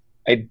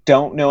 I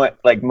don't know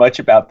much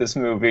about this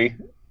movie.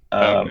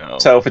 No.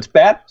 So if it's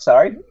bad,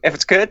 sorry. If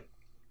it's good,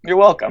 you're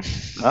welcome.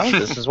 Well,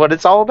 this is what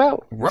it's all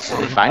about.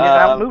 Finding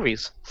out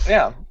movies.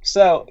 Yeah.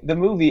 So the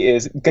movie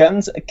is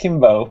Guns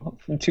Akimbo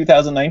from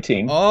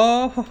 2019.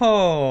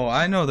 Oh,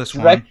 I know this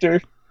one.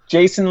 Director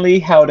Jason Lee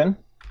Howden.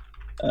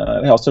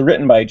 Also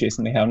written by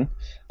Jason Lee Howden.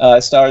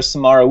 Stars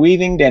Samara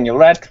Weaving, Daniel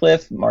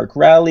Radcliffe, Mark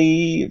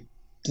Rowley,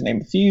 to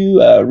name a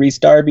few. Rhys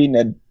Darby,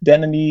 Ned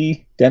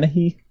Dennehy. I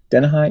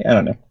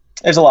don't know.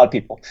 There's a lot of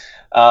people.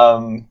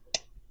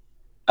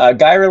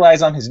 Guy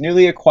relies on his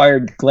newly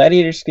acquired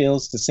gladiator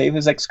skills to save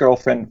his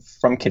ex-girlfriend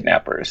from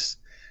kidnappers.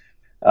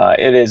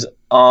 It is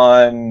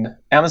on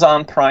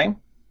Amazon Prime,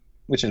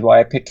 which is why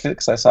I picked it,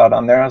 because I saw it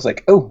on there. I was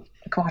like, oh,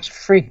 I can watch it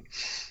for free.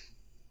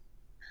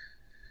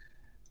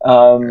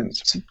 So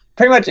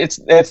pretty much,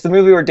 it's the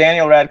movie where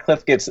Daniel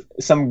Radcliffe gets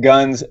some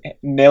guns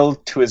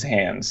nailed to his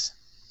hands.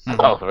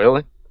 Oh,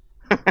 really?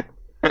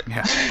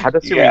 Yeah. How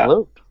does he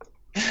reload?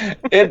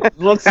 It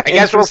looks. I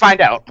guess we'll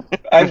find out.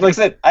 Like I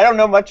said, I don't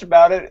know much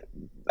about it.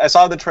 I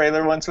saw the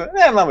trailer once. It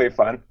might be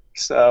fun.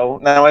 So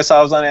now I saw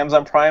it was on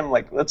Amazon Prime. I'm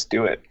like, let's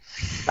do it.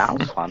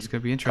 Sounds fun. It's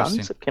gonna be interesting.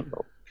 Guns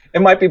Akimbo.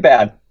 It might be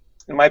bad.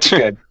 It might be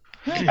good.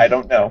 I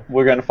don't know.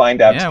 We're gonna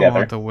find out Yeah, we'll together.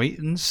 have to wait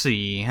and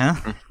see, huh?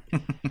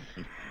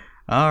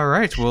 All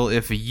right. Well,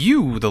 if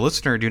you, the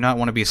listener, do not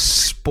want to be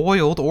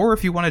spoiled, or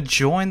if you want to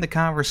join the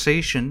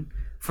conversation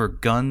for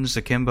Guns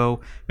Akimbo,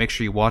 make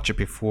sure you watch it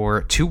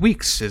before 2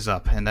 weeks is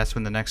up, and that's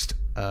when the next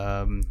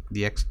the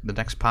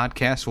next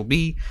podcast will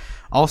be.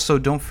 Also,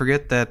 don't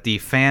forget that the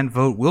fan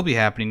vote will be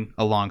happening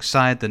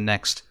alongside the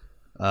next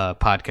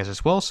podcast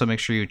as well. So make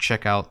sure you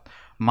check out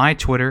my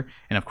Twitter,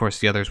 and of course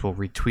the others will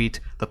retweet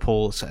the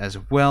polls as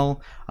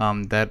well.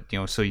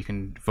 So you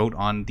can vote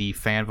on the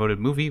fan voted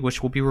movie,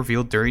 which will be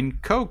revealed during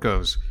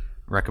Coco's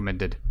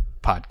recommended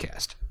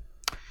podcast.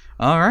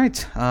 All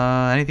right.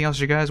 Anything else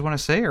you guys want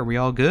to say? Are we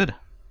all good?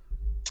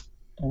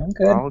 I'm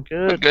good. All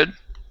good. Good.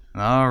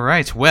 All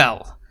right.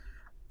 Well,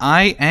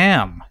 I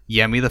am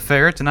Yemi the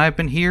Ferret, and I've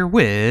been here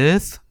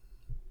with,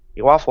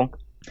 You waffle.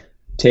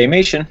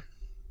 Taymation.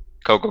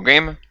 Coco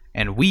Gamer.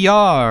 and we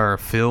are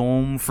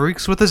Film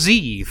Freaks with a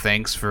Z.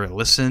 Thanks for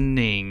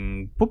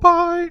listening.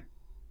 Bye-bye.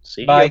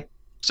 See ya. Bye.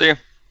 See ya.